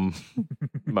thing that I'm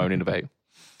moaning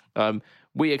about.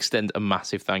 We extend a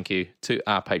massive thank you to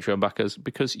our Patreon backers,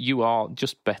 because you are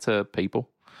just better people.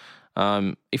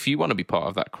 If you want to be part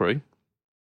of that crew,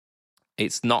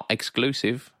 it's not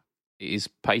exclusive. It is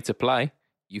pay to play.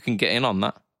 You can get in on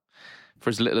that. For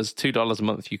as little as $2 a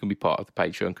month, you can be part of the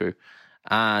Patreon crew.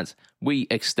 And we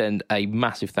extend a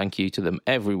massive thank you to them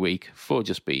every week for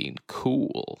just being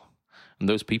cool. And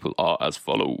those people are as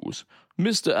follows: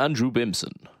 Mr. Andrew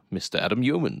Bimson, Mr. Adam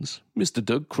Yeomans, Mr.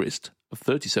 Doug Christ of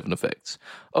 37 Effects,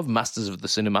 of Masters of the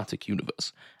Cinematic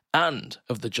Universe, and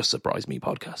of the Just Surprise Me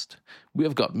podcast. We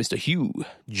have got Mr. Hugh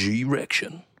G.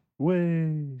 Rection.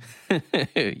 Way.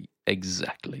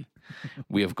 Exactly.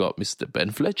 We have got Mr.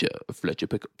 Ben Fletcher of Fletcher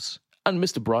Pickups, and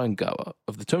Mr. Brian Gower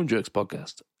of the Tone Jerks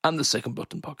podcast and the Second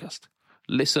Button podcast.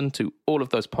 Listen to all of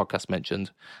those podcasts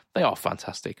mentioned. They are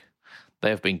fantastic. They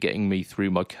have been getting me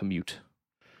through my commute.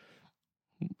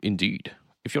 Indeed.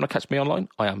 If you want to catch me online,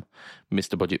 I am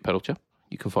Mr. Budget Pedal Chap.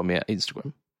 You can find me at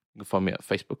Instagram. You can find me at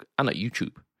Facebook and at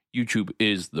YouTube. YouTube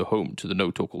is the home to the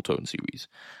No Talk All Tone series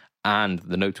and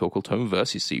the No Talk All Tone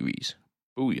Versus series.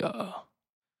 Booyah.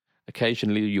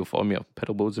 Occasionally you'll find me on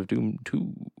Pedalboards of Doom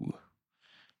 2.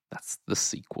 That's the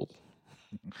sequel.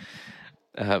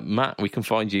 Matt, we can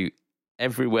find you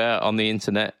everywhere on the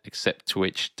internet except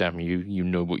Twitch. Damn you, you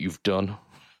know what you've done.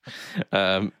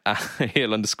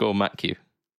 Heel_MattQ.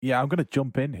 Yeah, I'm going to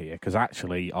jump in here because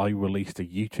actually I released a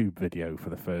YouTube video for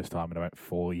the first time in about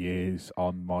 4 years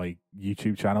on my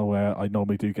YouTube channel where I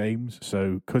normally do games.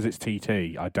 So because it's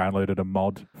TT, I downloaded a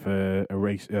mod for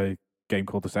a game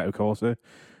called Assetto Corsa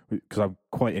because I'm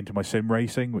quite into my sim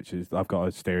racing, which is I've got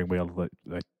a steering wheel that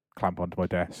I clamp onto my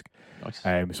desk. Nice.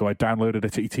 So I downloaded a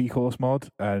TT course mod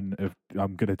and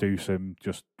I'm going to do some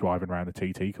just driving around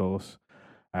the TT course.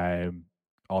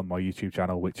 On my YouTube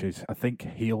channel, which is, I think,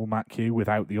 heel_MattQ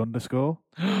without the underscore.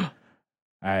 What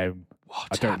I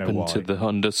don't know happened why. to the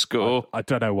underscore? I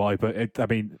don't know why, but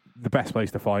the best place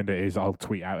to find it is I'll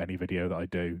tweet out any video that I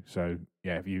do. So,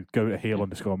 yeah, if you go to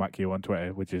heel_MattQ on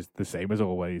Twitter, which is the same as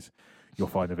always, you'll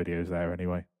find the videos there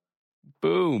anyway.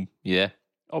 Boom. Yeah,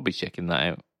 I'll be checking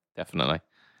that out, definitely.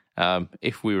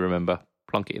 If we remember,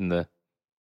 plonk it in the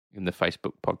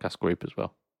Facebook podcast group as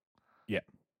well. Yeah.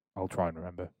 I'll try and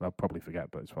remember. I'll probably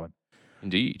forget, but it's fine.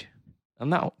 Indeed.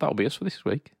 And that'll be us for this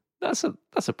week. That's a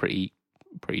pretty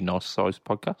nice sized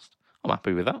podcast. I'm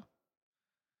happy with that.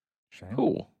 Shame.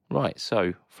 Cool. Right,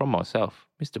 so from myself,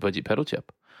 Mr. Budget Pedal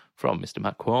Chip, from Mr.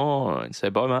 Matt Quine. Say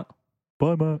bye, Matt.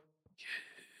 Bye, Matt.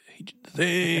 Yeah, he did the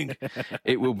thing.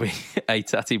 It will be a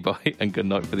tatty bye and good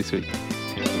night for this week.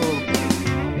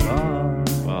 Bye.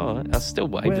 Well, I still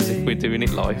wave as if we're doing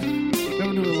it live. We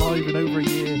haven't done it live in over a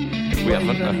year. We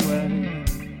haven't, no.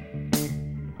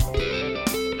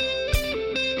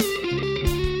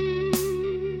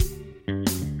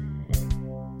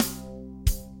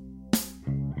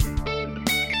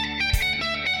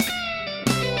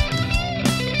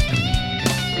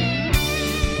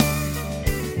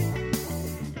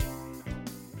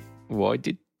 Why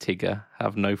did Tigger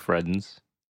have no friends?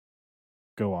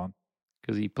 Go on.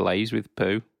 Because he plays with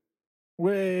poo.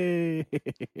 Way.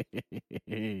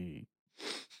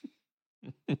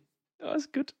 That's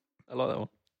good. I like that one.